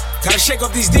dying. Gotta shake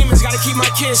off these demons, gotta keep my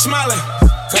kids smiling.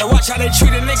 Gotta watch how they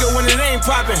treat a nigga when it ain't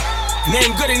popping.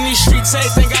 Name good in these streets,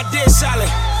 everything I did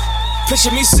solid.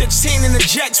 Picture me 16 in the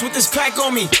jets with this pack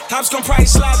on me. Hops gon' probably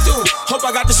slide through. Hope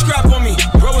I got the scrap on me.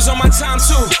 Bro was on my time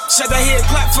too. Said that he'd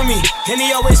clap for me, and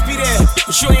he always be there.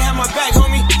 But you ain't have my back,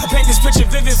 homie. I paint this picture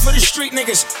vivid for the street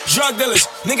niggas, drug dealers,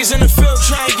 niggas in the field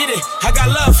try and get it. I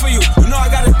got love for you. You know I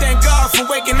gotta thank God for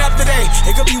waking up today.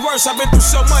 It could be worse. I've been through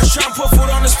so much trying to put food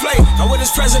on this plate. I with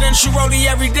this presidential roadie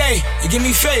every day. It give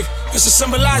me faith. It's to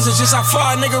symbolize just how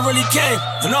far a nigga really came.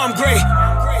 I know I'm great.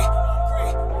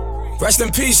 Rest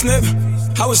in peace, Nip.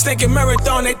 I was thinking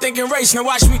marathon, they thinking race. Now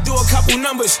watch me do a couple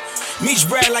numbers. Meech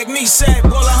Brad like me said,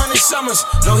 boil 100 summers.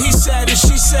 No, he said and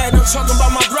she said, I'm talking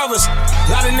about my brothers.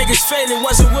 A lot of niggas faded,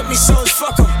 wasn't with me, so it's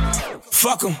fuck them.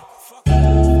 Fuck them.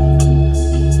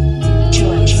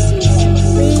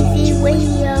 Weezy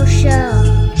Radio Show.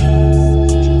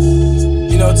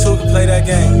 You know, two can play that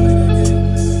game.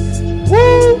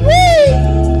 Woo-wee!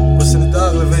 What's in the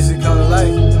dog will eventually come to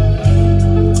life.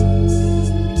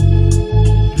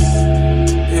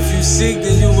 Seek,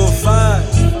 then you will find.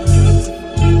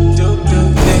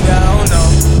 Nigga, I don't know.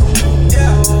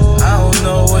 I don't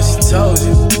know what she told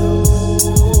you.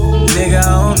 Nigga, I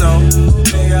don't know.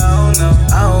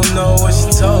 I don't know what she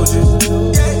told you.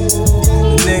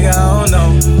 Nigga, I don't know.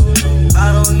 I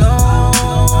don't know.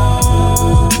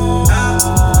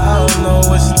 I don't know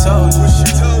what she told you.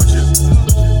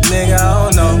 Nigga, I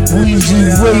don't know. Weezy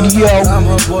Radio. I'm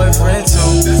her boyfriend too.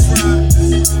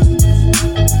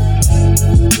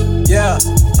 Yeah,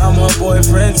 I'm her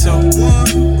boyfriend too.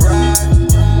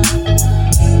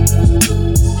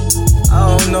 I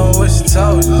don't know what she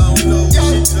told you.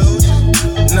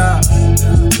 Nah.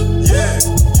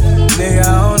 Nigga, I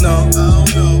don't know.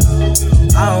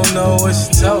 I don't know what she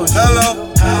told you.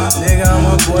 Hello. Nigga, I'm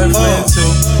her boyfriend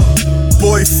too.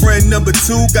 Boyfriend number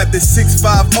 2 got the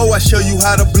 650. I show you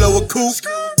how to blow a coupe.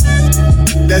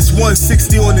 That's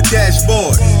 160 on the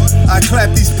dashboard. I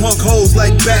clap these punk hoes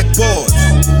like backboards.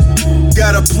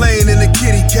 Got a plane and a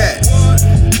kitty cat.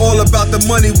 All about the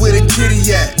money where the kitty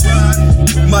at.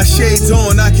 My shades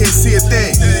on, I can't see a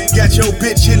thing. Got your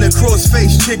bitch in a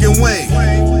cross-face chicken wing.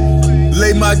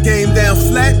 Lay my game down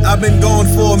flat, I've been gone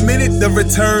for a minute. The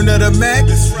return of the Mac.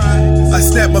 I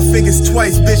snap my fingers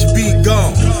twice, bitch, be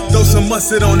gone. Throw some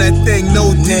mustard on that thing,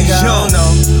 no Dijon.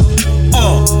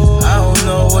 I don't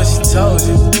know what she told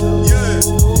you.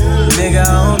 Nigga, I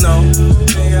don't know.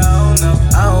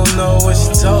 I don't know what she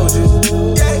told you.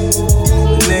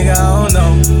 Nigga, I don't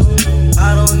know.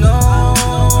 I don't know.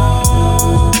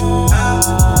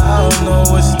 I don't know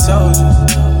what she told you.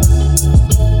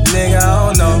 Nigga, I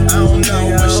don't know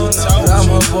what she told you. I'm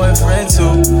her boyfriend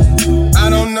too. I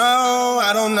don't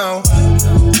know.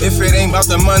 If it ain't about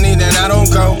the money, then I don't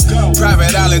go.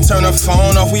 Private island, turn her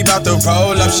phone off, we bout to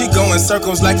roll up. She go in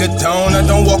circles like a donut,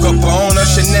 don't walk up on her.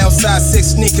 Chanel size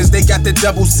 6 sneakers, they got the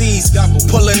double C's.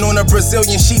 Pulling on a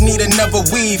Brazilian, she need another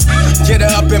weave. Get her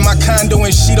up in my condo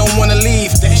and she don't wanna leave.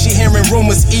 She hearing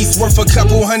rumors east, worth a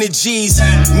couple hundred G's.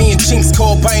 Me and Chinks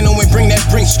call Bino and bring that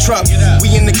Brinks truck.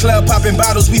 We in the club popping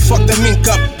bottles, we fuck the mink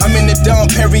up. I'm in the Dom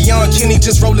Perignon, Kenny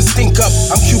just roll the stink up.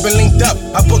 I'm Cuban linked up,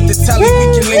 I booked the tally, we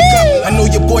can link up. I know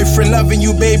your boyfriend loving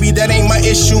you, baby, that ain't my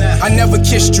issue. I never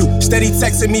kissed you, steady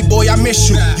texting me, boy, I miss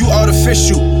you. You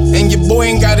artificial, and your boy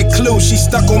ain't got a clue. She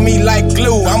stuck on me like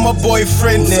glue, I'm a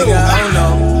boyfriend too. Nigga, I don't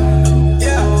know.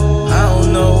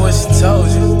 what she told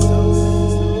you.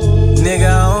 Nigga, I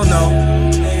don't know.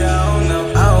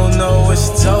 I don't know what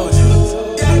she told you.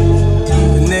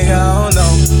 Nigga, I don't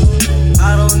know. I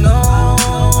don't know.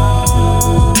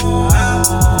 I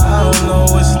don't know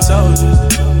what she told you.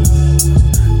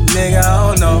 Nigga, I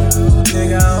don't know.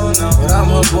 But I'm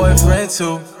her boyfriend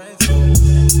too.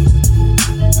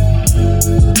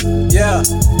 Yeah,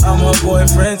 I'm her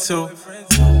boyfriend too.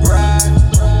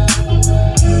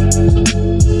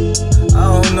 I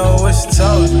don't know what she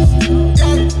told you.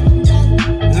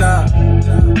 Nah.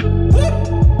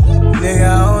 Nigga,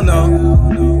 I don't know.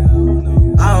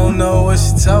 I don't know what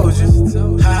she told you.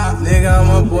 Nigga, I'm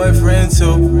her boyfriend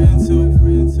too.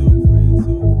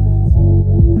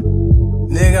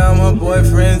 Nigga, I'm her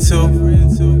boyfriend too.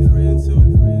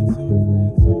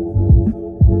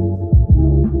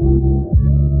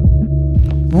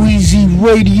 Weezy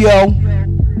Radio.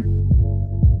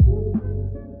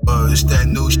 It's that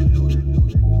new shit.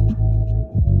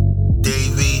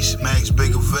 Davies, Max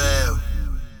Bigger Val.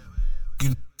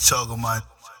 You talking about?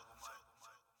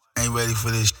 Ain't ready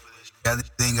for this. I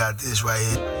think got this right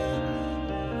here.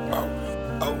 Oh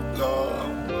Lord.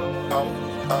 Oh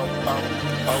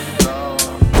Lord.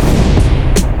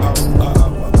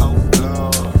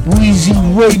 Weezy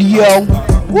Radio.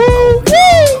 Woo woo.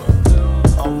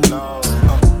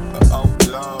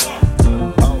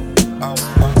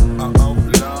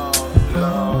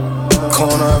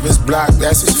 Corner of his block,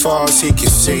 that's as far as he can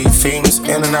see. Fiends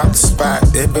in and out the spot,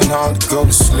 it been hard to go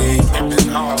to sleep.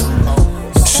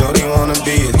 Shorty wanna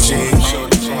be a G.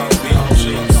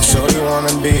 Shorty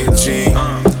wanna be a G.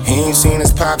 He ain't seen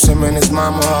his pops, him and his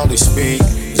mama hardly speak.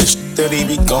 The shit that he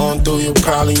be going through, you'll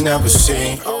probably never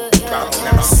see.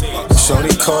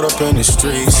 Shorty caught up in the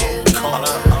streets.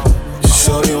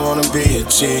 Shorty wanna be a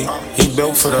G. He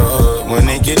built for the hood. When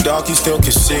it get dark, he still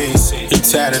can see. He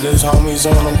tatted his homies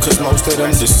on him, cause most of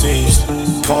them deceased.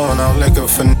 Pouring out liquor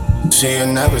for she'll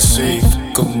never see.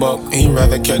 Good buck, he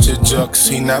rather catch a jux,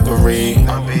 he never read.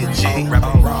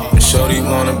 Shorty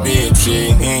wanna be a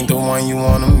G. He ain't the one you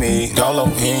wanna meet. Dolo,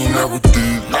 he ain't never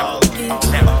deep.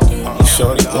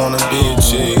 Shorty wanna be a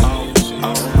G.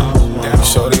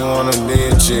 Shorty wanna be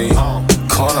a G.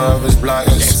 Corner of his block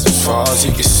is as far as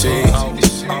he can see.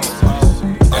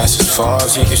 That's as far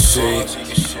as he can see.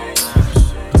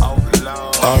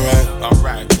 Alright,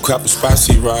 crap a spots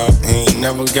he rob. He ain't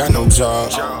never got no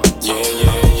job.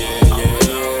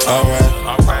 Alright,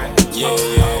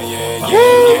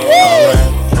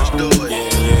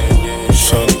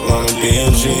 Shorty wanna be a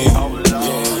G.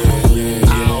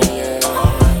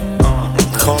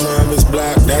 Corner of his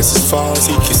block, that's as far as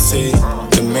he can see.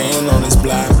 The man on his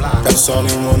block, that's all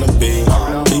he wanna be.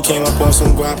 He came up on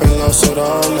some guap and lost it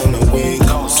all in a week.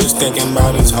 Just thinking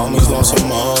about his homies, lost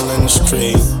them all in the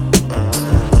street.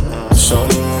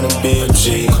 Shorty wanna be a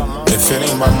G. If it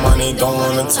ain't about money, don't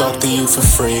wanna talk to you for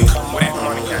free.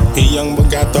 He young but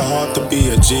got the heart to be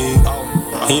a G.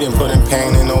 He done put in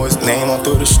pain and know his name on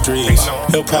through the streets.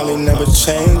 He'll probably never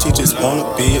change, he just wanna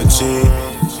be a G.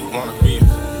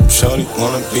 Shorty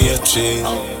wanna be a G.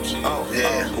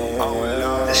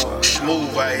 It's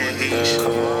smooth right here, Heesh.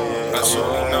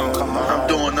 I'm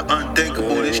doing the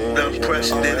unthinkable, this shit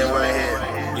unprecedented right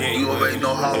here. You already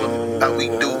know how we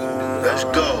do. Let's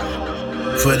go.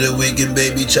 For the weekend,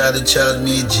 baby, try to charge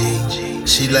me a G.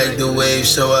 She like the wave,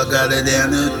 so I got her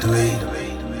down to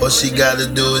 3. All she gotta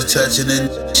do is touch it and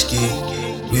ski.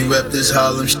 We rep this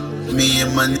Harlem shit, me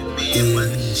and my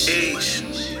niggas.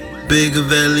 Bigger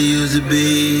values the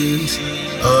bees.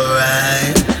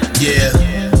 Alright, yeah,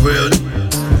 real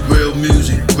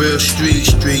music, real street.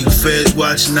 Feds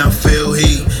watching, I feel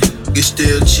heat. Get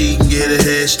still cheat and get a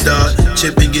head start.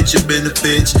 Chip and get your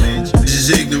benefits. This is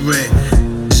ignorant,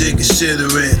 this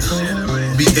inconsiderate.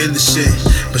 Be innocent,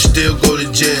 but still go to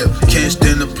jail. Can't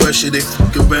stand the pressure, they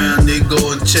fuck around, they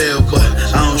go in jail. But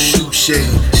I don't shoot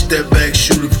shade, step back,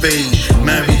 shoot a fade.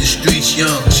 Marry the streets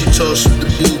young, she toss with the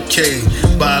bouquet.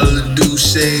 Bottle of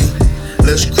Douce,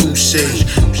 let's crusade.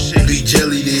 Be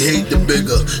jelly, they hate the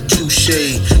bigger.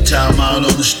 Touche, time out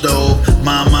on the stove,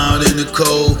 mom out in the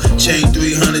cold. Chain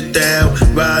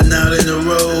 300,000, riding out in the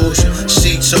roads.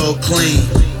 Seats all clean,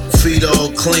 feet all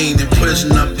clean. In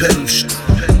prison I pedal shit.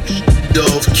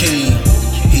 Off King,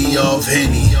 he off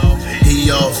Henny,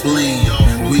 he off Lean.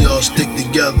 We all stick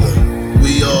together,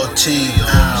 we all team.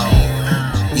 Ow,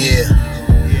 yeah.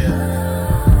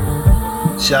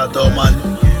 Shout out to all my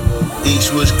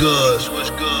East, what's good?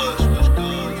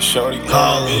 Shorty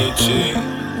wanna be a G.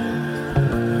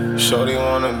 Shorty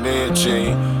wanna be a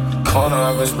G. Corner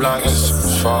of his block is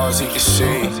as far as he can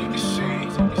see.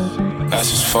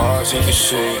 That's as far as he can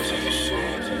see.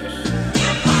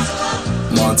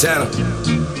 Montana.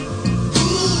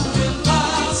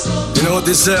 know what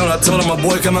they said when I told them my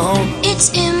boy coming home?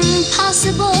 It's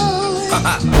impossible. Arm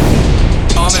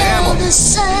and Hammer. Tell the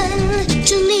sun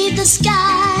to leave the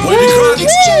sky. Wavy Crockett.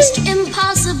 It's just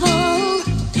impossible.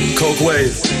 Coke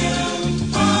Wave.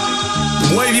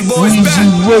 The Wavy Boys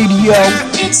back. Radio.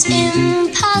 It's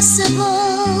impossible.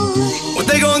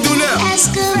 What they gonna do now?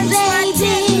 Ask a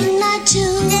baby not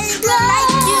to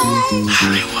cry.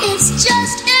 It's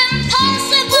just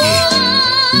impossible.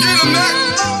 Get him back.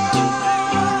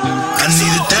 I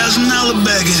need $1,000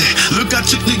 bag of that. Look, I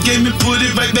took the game and put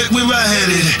it right back where I had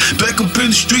it. Back up in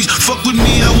the streets, fuck with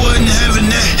me, I wasn't having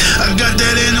that. I got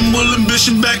that animal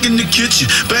ambition back in the kitchen,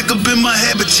 back up in my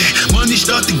habitat. Money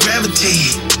start to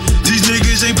gravitate. These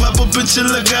niggas ain't pop up until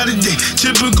I got a day.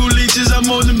 Typical leeches, I'm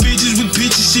on the beaches with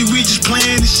peaches. See, we just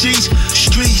playing the streets.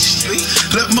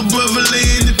 Let my brother lay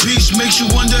in the peace. Makes you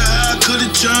wonder how I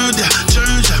could've turned out.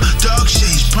 Turns out, dark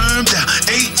shades permed out.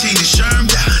 18 is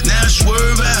shermed out. Now I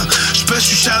swerve out.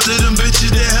 Special shout to them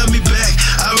bitches that held me back.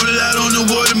 I relied on the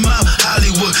word of mouth.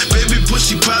 Hollywood, baby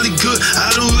pussy probably good.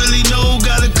 I don't really know.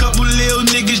 Got a couple little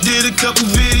niggas, did a couple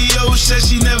videos. Said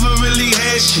she never really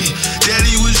had shit.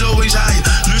 Daddy was always higher.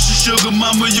 Listen, sugar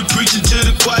mama, you preaching to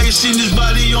the choir. Seen his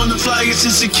body on the flyer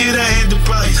since a kid. I had the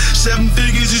price. 7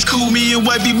 figures is cool. Me and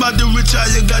Wifey about to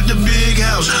retire. Got the big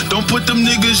house. Don't put them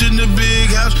niggas in the big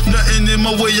house. Nothing in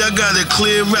my way. I gotta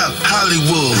clear out.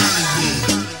 Hollywood.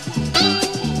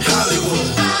 Hollywood.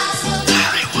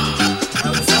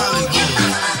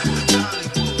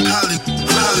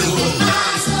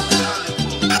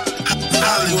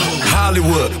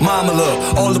 Hollywood, mama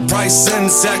love, all the price and the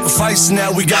sacrifice,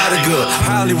 now we got it good.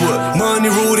 Hollywood, money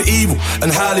rule the evil,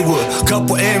 and Hollywood,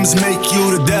 couple M's make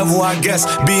you the devil, I guess.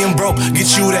 Being broke,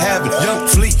 get you to heaven. Young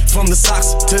fleet, from the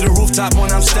socks to the rooftop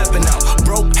when I'm stepping out.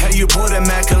 Broke, hey, you put a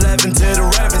Mac 11 to the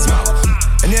rabbit's mouth.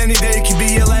 And any day can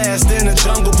be your last. In the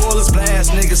jungle, bullets blast.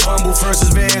 Niggas fumble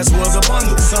versus Vance was a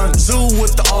bundle. Sun Zoo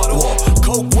with the art wall.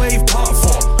 Coke Wave part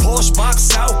 4. Porsche box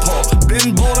Southpaw.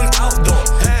 Been ballin' outdoor.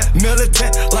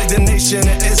 Militant like the Nation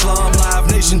of Islam.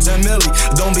 Live Nation to Millie.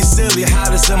 Don't be silly,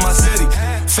 hottest in my city.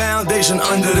 Foundation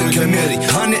under the committee.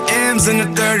 100 M's in the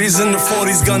 30s and the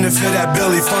 40s. Gunning for that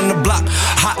Billy from the block.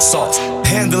 Hot sauce.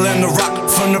 Handling the rock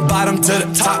from the bottom to the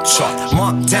top chart.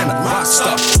 Montana, rock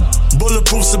star.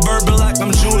 Bulletproof Suburban like I'm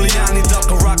Giuliani,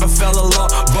 duck a Rockefeller law,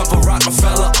 bump a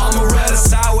Rockefeller. I'm a red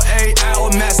sour, 8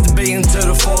 hour masturbating to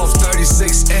the falls.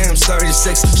 36 M's,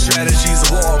 36 strategies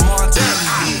of war. Montana,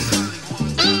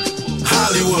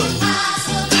 Hollywood,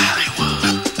 Hollywood,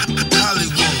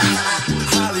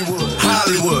 Hollywood,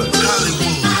 Hollywood,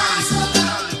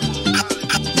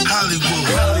 Hollywood,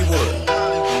 Hollywood,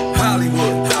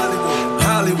 Hollywood, Hollywood,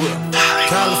 Hollywood,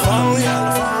 California.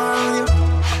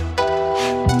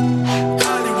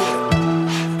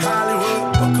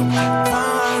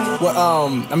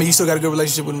 I mean, you still got a good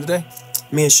relationship with him today?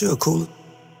 Me and Suge cool.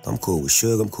 I'm cool with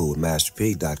Suge, I'm cool with Master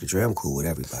P, Dr. Dre, I'm cool with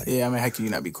everybody. Yeah, I mean, how can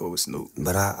you not be cool with Snoop?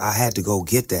 But I had to go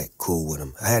get that cool with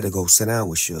him. I had to go sit down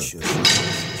with Suge.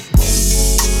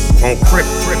 On Crip.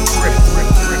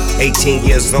 18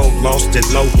 years old, lost it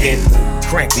Logan.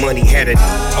 Crack money had it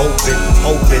open.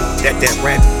 That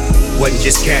rap wasn't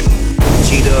just cap.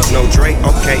 G-Dub, no Dre,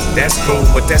 okay, that's cool,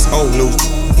 but that's old news.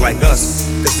 Like us,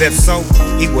 cause if so,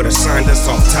 he would've signed us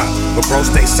off top. But bro,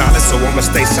 stay solid, so I'ma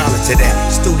stay solid to that.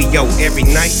 Studio every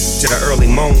night to the early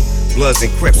morning. Bloods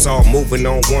and Crips all moving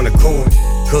on one accord.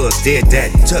 Cuz did that,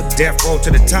 took Death Row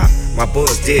to the top. My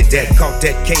buzz did that, caught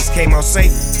that case, came out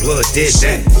safe. Blood did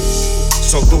that.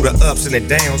 So through the ups and the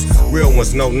downs, real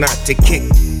ones know not to kick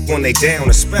when they down,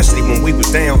 especially when we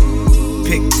was down.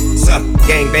 Picks up,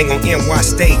 gangbang on NY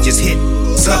stages, hit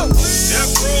up.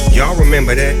 Y'all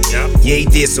remember that? Yeah, he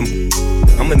did some.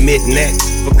 I'm admitting that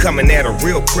for coming at a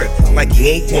real Crip like he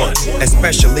ain't one.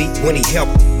 Especially when he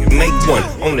helped make one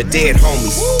on the dead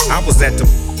homies. I was at the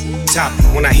top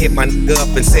when I hit my nigga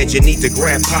up and said you need to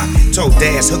grab Pop. Told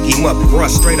Daz hook him up,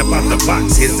 brush straight up out the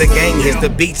box. Here's the gang, here's the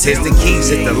beats, here's the keys,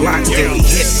 hit the locks. Then we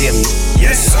hit them.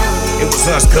 Yes, it was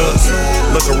us, cuz.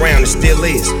 Look around, it still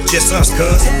is just us,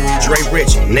 cuz. Dre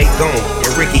Rich, Nate Gone,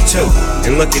 and Ricky too.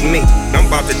 And look at me, I'm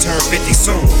about to turn 50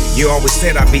 soon. You always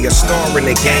said I'd be a star in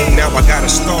the game. Now I got a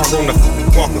star on the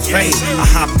Walk of Fame. I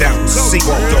hopped out, see,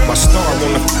 walked on my star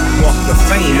on the Walk of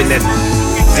Fame in that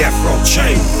Death Row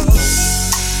chain.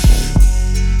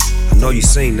 I know you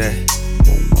seen that.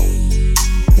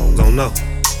 Don't know.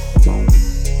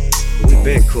 We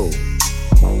been cool.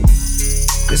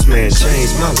 This man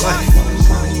changed my life.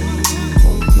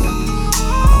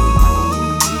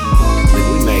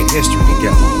 Nigga, we made history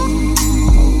together.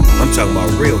 I'm talking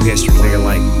about real history, nigga.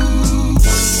 Like,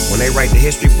 when they write the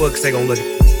history books, they gon' look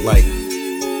like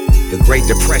the Great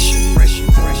Depression.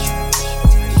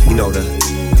 You know, the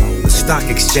stock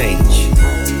exchange.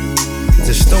 It's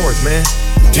historic, man.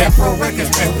 Death Row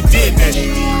Records, man, we did that shit.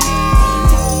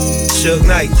 Suge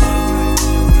Knight.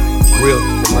 Real,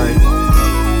 man.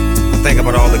 I think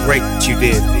about all the great that you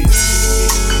did.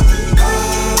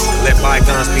 Let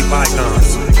bygones be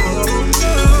bygones.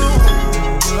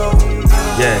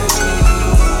 Yeah.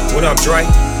 What up, Dre?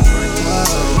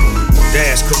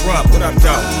 Dash Corrupt. What up,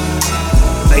 dog?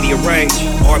 Lady of Rage,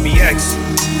 RBX,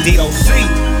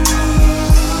 DOC.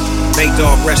 Nate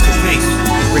Dogg, rest in peace.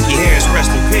 Ricky Harris,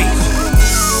 rest in peace.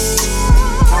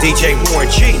 DJ Warren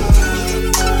G.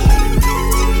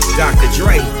 Dr.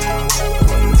 Dre.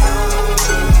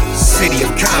 City of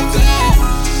Compton.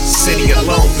 City of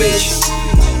Long Beach.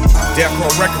 Death Row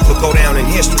Records will go down in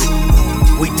history.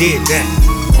 We did that.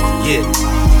 Yeah.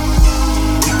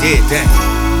 We did that.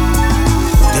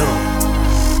 Dumb.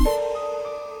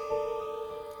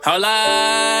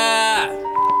 Hola!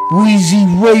 Weezy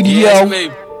Radio. Yes, me.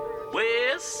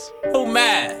 Wiz? Who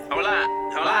mad? Hola.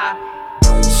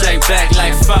 Shake back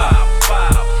like five.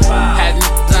 Hadn't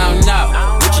don't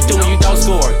know. What you do when you don't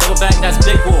score? Double back, that's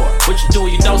big war. What you do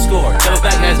when you don't score? Double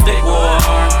back, that's big war.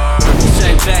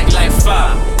 Shake back like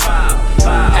five.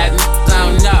 Hadn't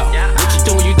don't know. What you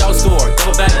do when you don't score?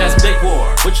 Double back, that's big war.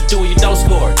 What you do when you don't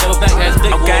score? Double back, that's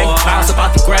big war. Okay, bounce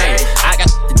about the grade. I got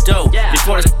to do.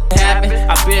 Before this happen,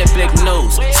 I been big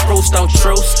news. Spruce don't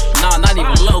truce. Nah, not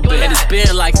even a little bit. And it's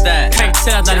been like that. Can't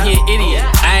tell that he an idiot.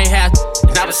 I ain't have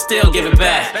and I was still giving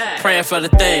back. Praying for the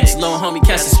things, little homie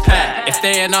catch his pack. If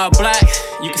they ain't all black,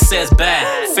 you can say it's bad.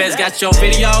 Feds got your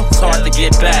video, it's hard to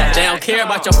get back. They don't care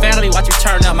about your family, watch you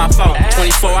turn up my phone.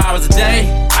 24 hours a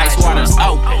day, ice water's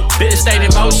open. Bitch stayed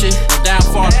in motion, I'm down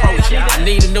for approach. I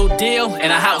need a new deal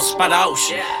and a house by the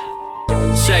ocean.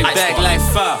 Shake back like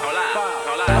fuck.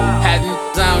 Hadn't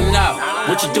don't know.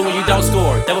 What you do when you don't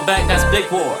score? Double back, that's big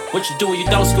war. What you do when you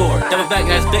don't score? Double back,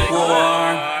 that's big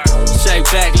war. Shake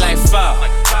back like fuck.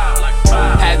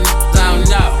 Hadn't don't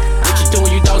know. What you do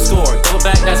when you don't score? Double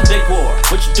back, that's big war.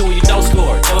 What you do when you don't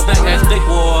score? Double back, that's big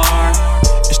war.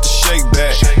 It's the shake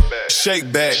back.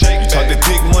 Shake back. You talk that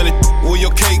big money, where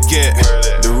your cake at?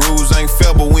 The rules ain't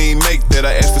fair, but we ain't make that.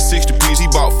 I asked for 60 pieces, he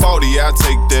bought 40, I'll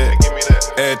take that.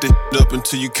 Add this up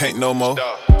until you can't no more.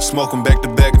 Smoke 'em back to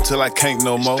back until I can't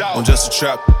no more. I'm just a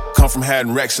trap, come from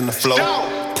hiding racks in the flow.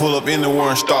 Pull up anywhere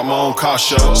and start my own car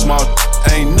show. Small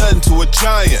ain't nothing to a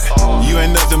giant. You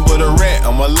ain't nothing but a rat,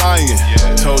 I'm a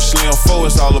lion. Told Slim 4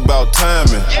 it's all about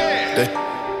timing. That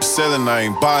selling, I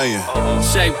ain't buying.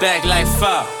 Shake back like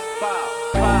fuck.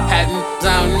 Hadn't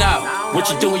don't know. What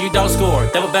you do when you don't score?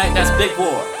 Double back, that's big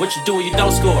war. What you do when you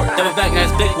don't score? Double back,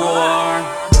 that's big war.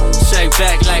 Shake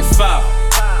back like fuck.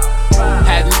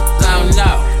 Hadn't don't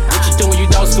know. What you do when you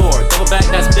don't score? Double back,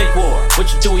 that's big war.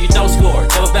 What you do when you don't score?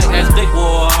 Double back, that's big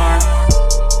war.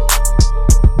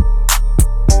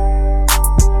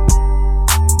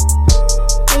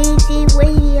 Weezy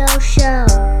Radio Show.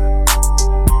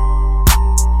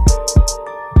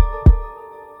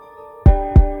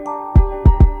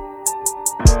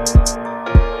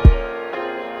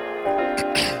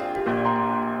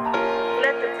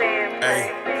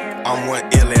 I'm one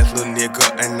ill-ass little nigga,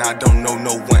 and I don't know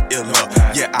no one iller.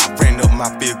 Yeah, I ran up my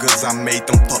figures, I made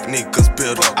them fuck niggas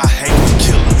bitter. I hate the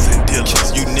killers and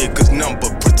dealers, you niggas number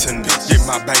pretenders. Yeah,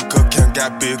 my bank account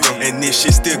got bigger, and this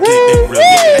shit still getting realer.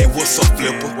 Hey, what's up,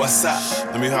 Flipper? What's up?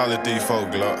 Let me holler at these folk,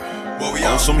 Glock.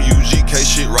 On some UGK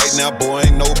shit right now, boy,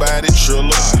 ain't nobody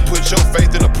triller. Put your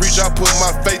faith in a preacher, I put my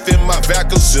faith in my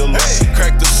Vacazilla.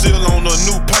 Crack the seal on a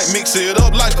new pipe, mix it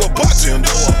up like a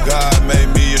bartender. God made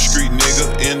me a street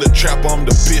nigga, in the trap I'm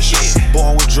the bishop.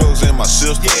 Born with drugs in my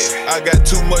system, I got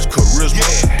too much charisma.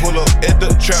 Pull up at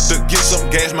the trap to get some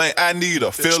gas, man, I need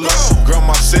a filler.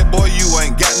 Grandma said, boy, you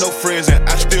ain't got no friends, and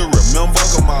I still remember.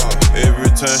 Every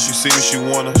time she see me, she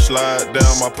wanna slide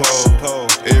down my pole.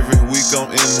 Every week I'm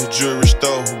in the jewelry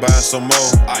store, buying some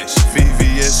more ice.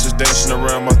 VVS is dancing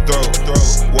around my throat.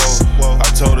 Whoa. I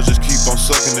told her just keep on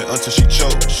sucking it until she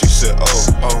choked. She said, oh.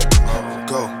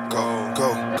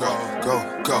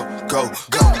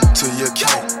 Go till you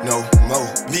can't no more.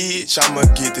 Bitch, I'ma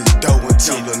get this dough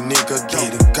until a nigga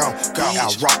get it gone.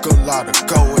 I rock a lot of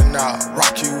gold and I'll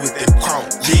rock you with that chrome.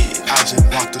 Yeah, I just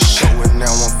want the show and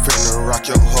now I'm finna rock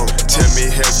your hoe. Tell me,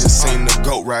 have you seen the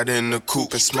goat ride in the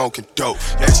coupe and smoking dope?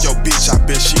 That's your bitch, I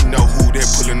bet she know who they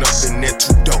pulling up in that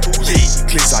too dope. Yeah,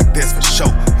 clicks like that's for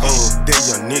show. They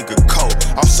your nigga cold.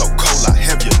 I'm so cold, I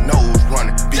have your nose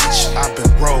running. Bitch, I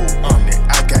been rolled on it.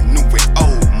 I got new and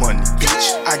old money.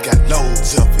 Bitch, I got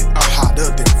loads of it. I'm hotter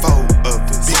than 4 of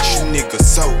it. Bitch, you niggas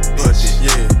so buddy.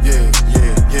 Yeah.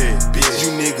 Bitch,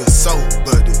 you niggas so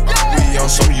buddy. We on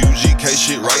some UGK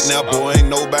shit right now, boy, ain't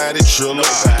nobody Triller.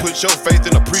 Put your faith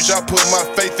in a preacher, I put my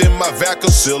faith in my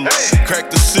Vacacilla.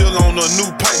 Crack the seal on a new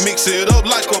pipe, mix it up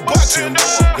like a bartender.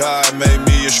 God made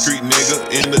me a street nigga,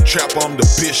 in the trap I'm the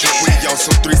bishop. We on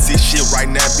some 3-6 shit right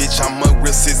now, bitch, I'm a real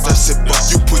scissor sipper.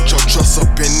 You put your trust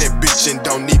up in that bitch and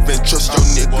don't even trust your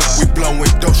nigga. We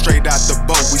blowing dope straight out the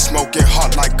boat, we smoking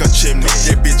hot like a chimney.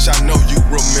 Yeah, bitch, I know you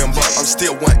remember, I'm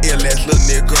still one ill-ass little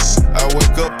nigga. I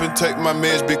wake up and take my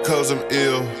meds because I'm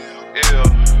ill.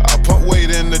 I pump weight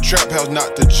in the trap house,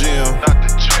 not the gym.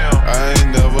 I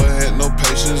ain't never had no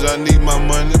patience, I need my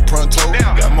money pronto.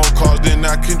 Got more cars than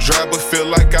I can drive, but feel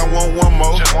like I want one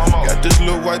more. Got this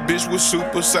little white bitch with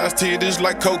super sized titties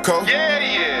like Coco.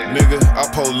 Nigga, I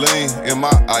pour lean in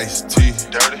my iced tea.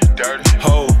 Dirty.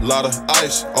 Whole lot of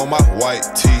ice on my white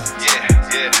tee.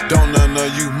 Don't none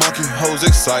of you monkey hoes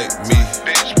excite me.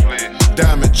 Bitch, please.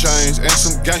 Diamond chains and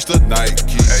some gangsta Nikes.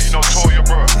 Hey, you know Toya,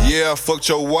 bro? Yeah, I fucked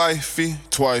your wifey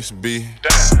twice, B.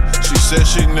 Damn. She said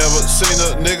she never seen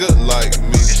a nigga like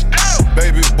me.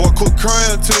 Baby boy, quit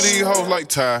crying to these hoes like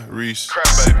Tyrese.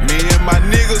 Me and my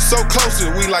niggas so close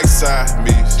that we like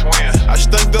Siamese. I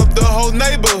stunked up the whole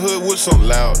neighborhood with some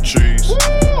loud trees.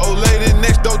 Old lady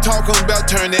next door talking about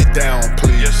turn it down,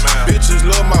 please. Bitches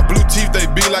love my blue teeth, they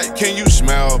be like, can you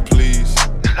smile, please?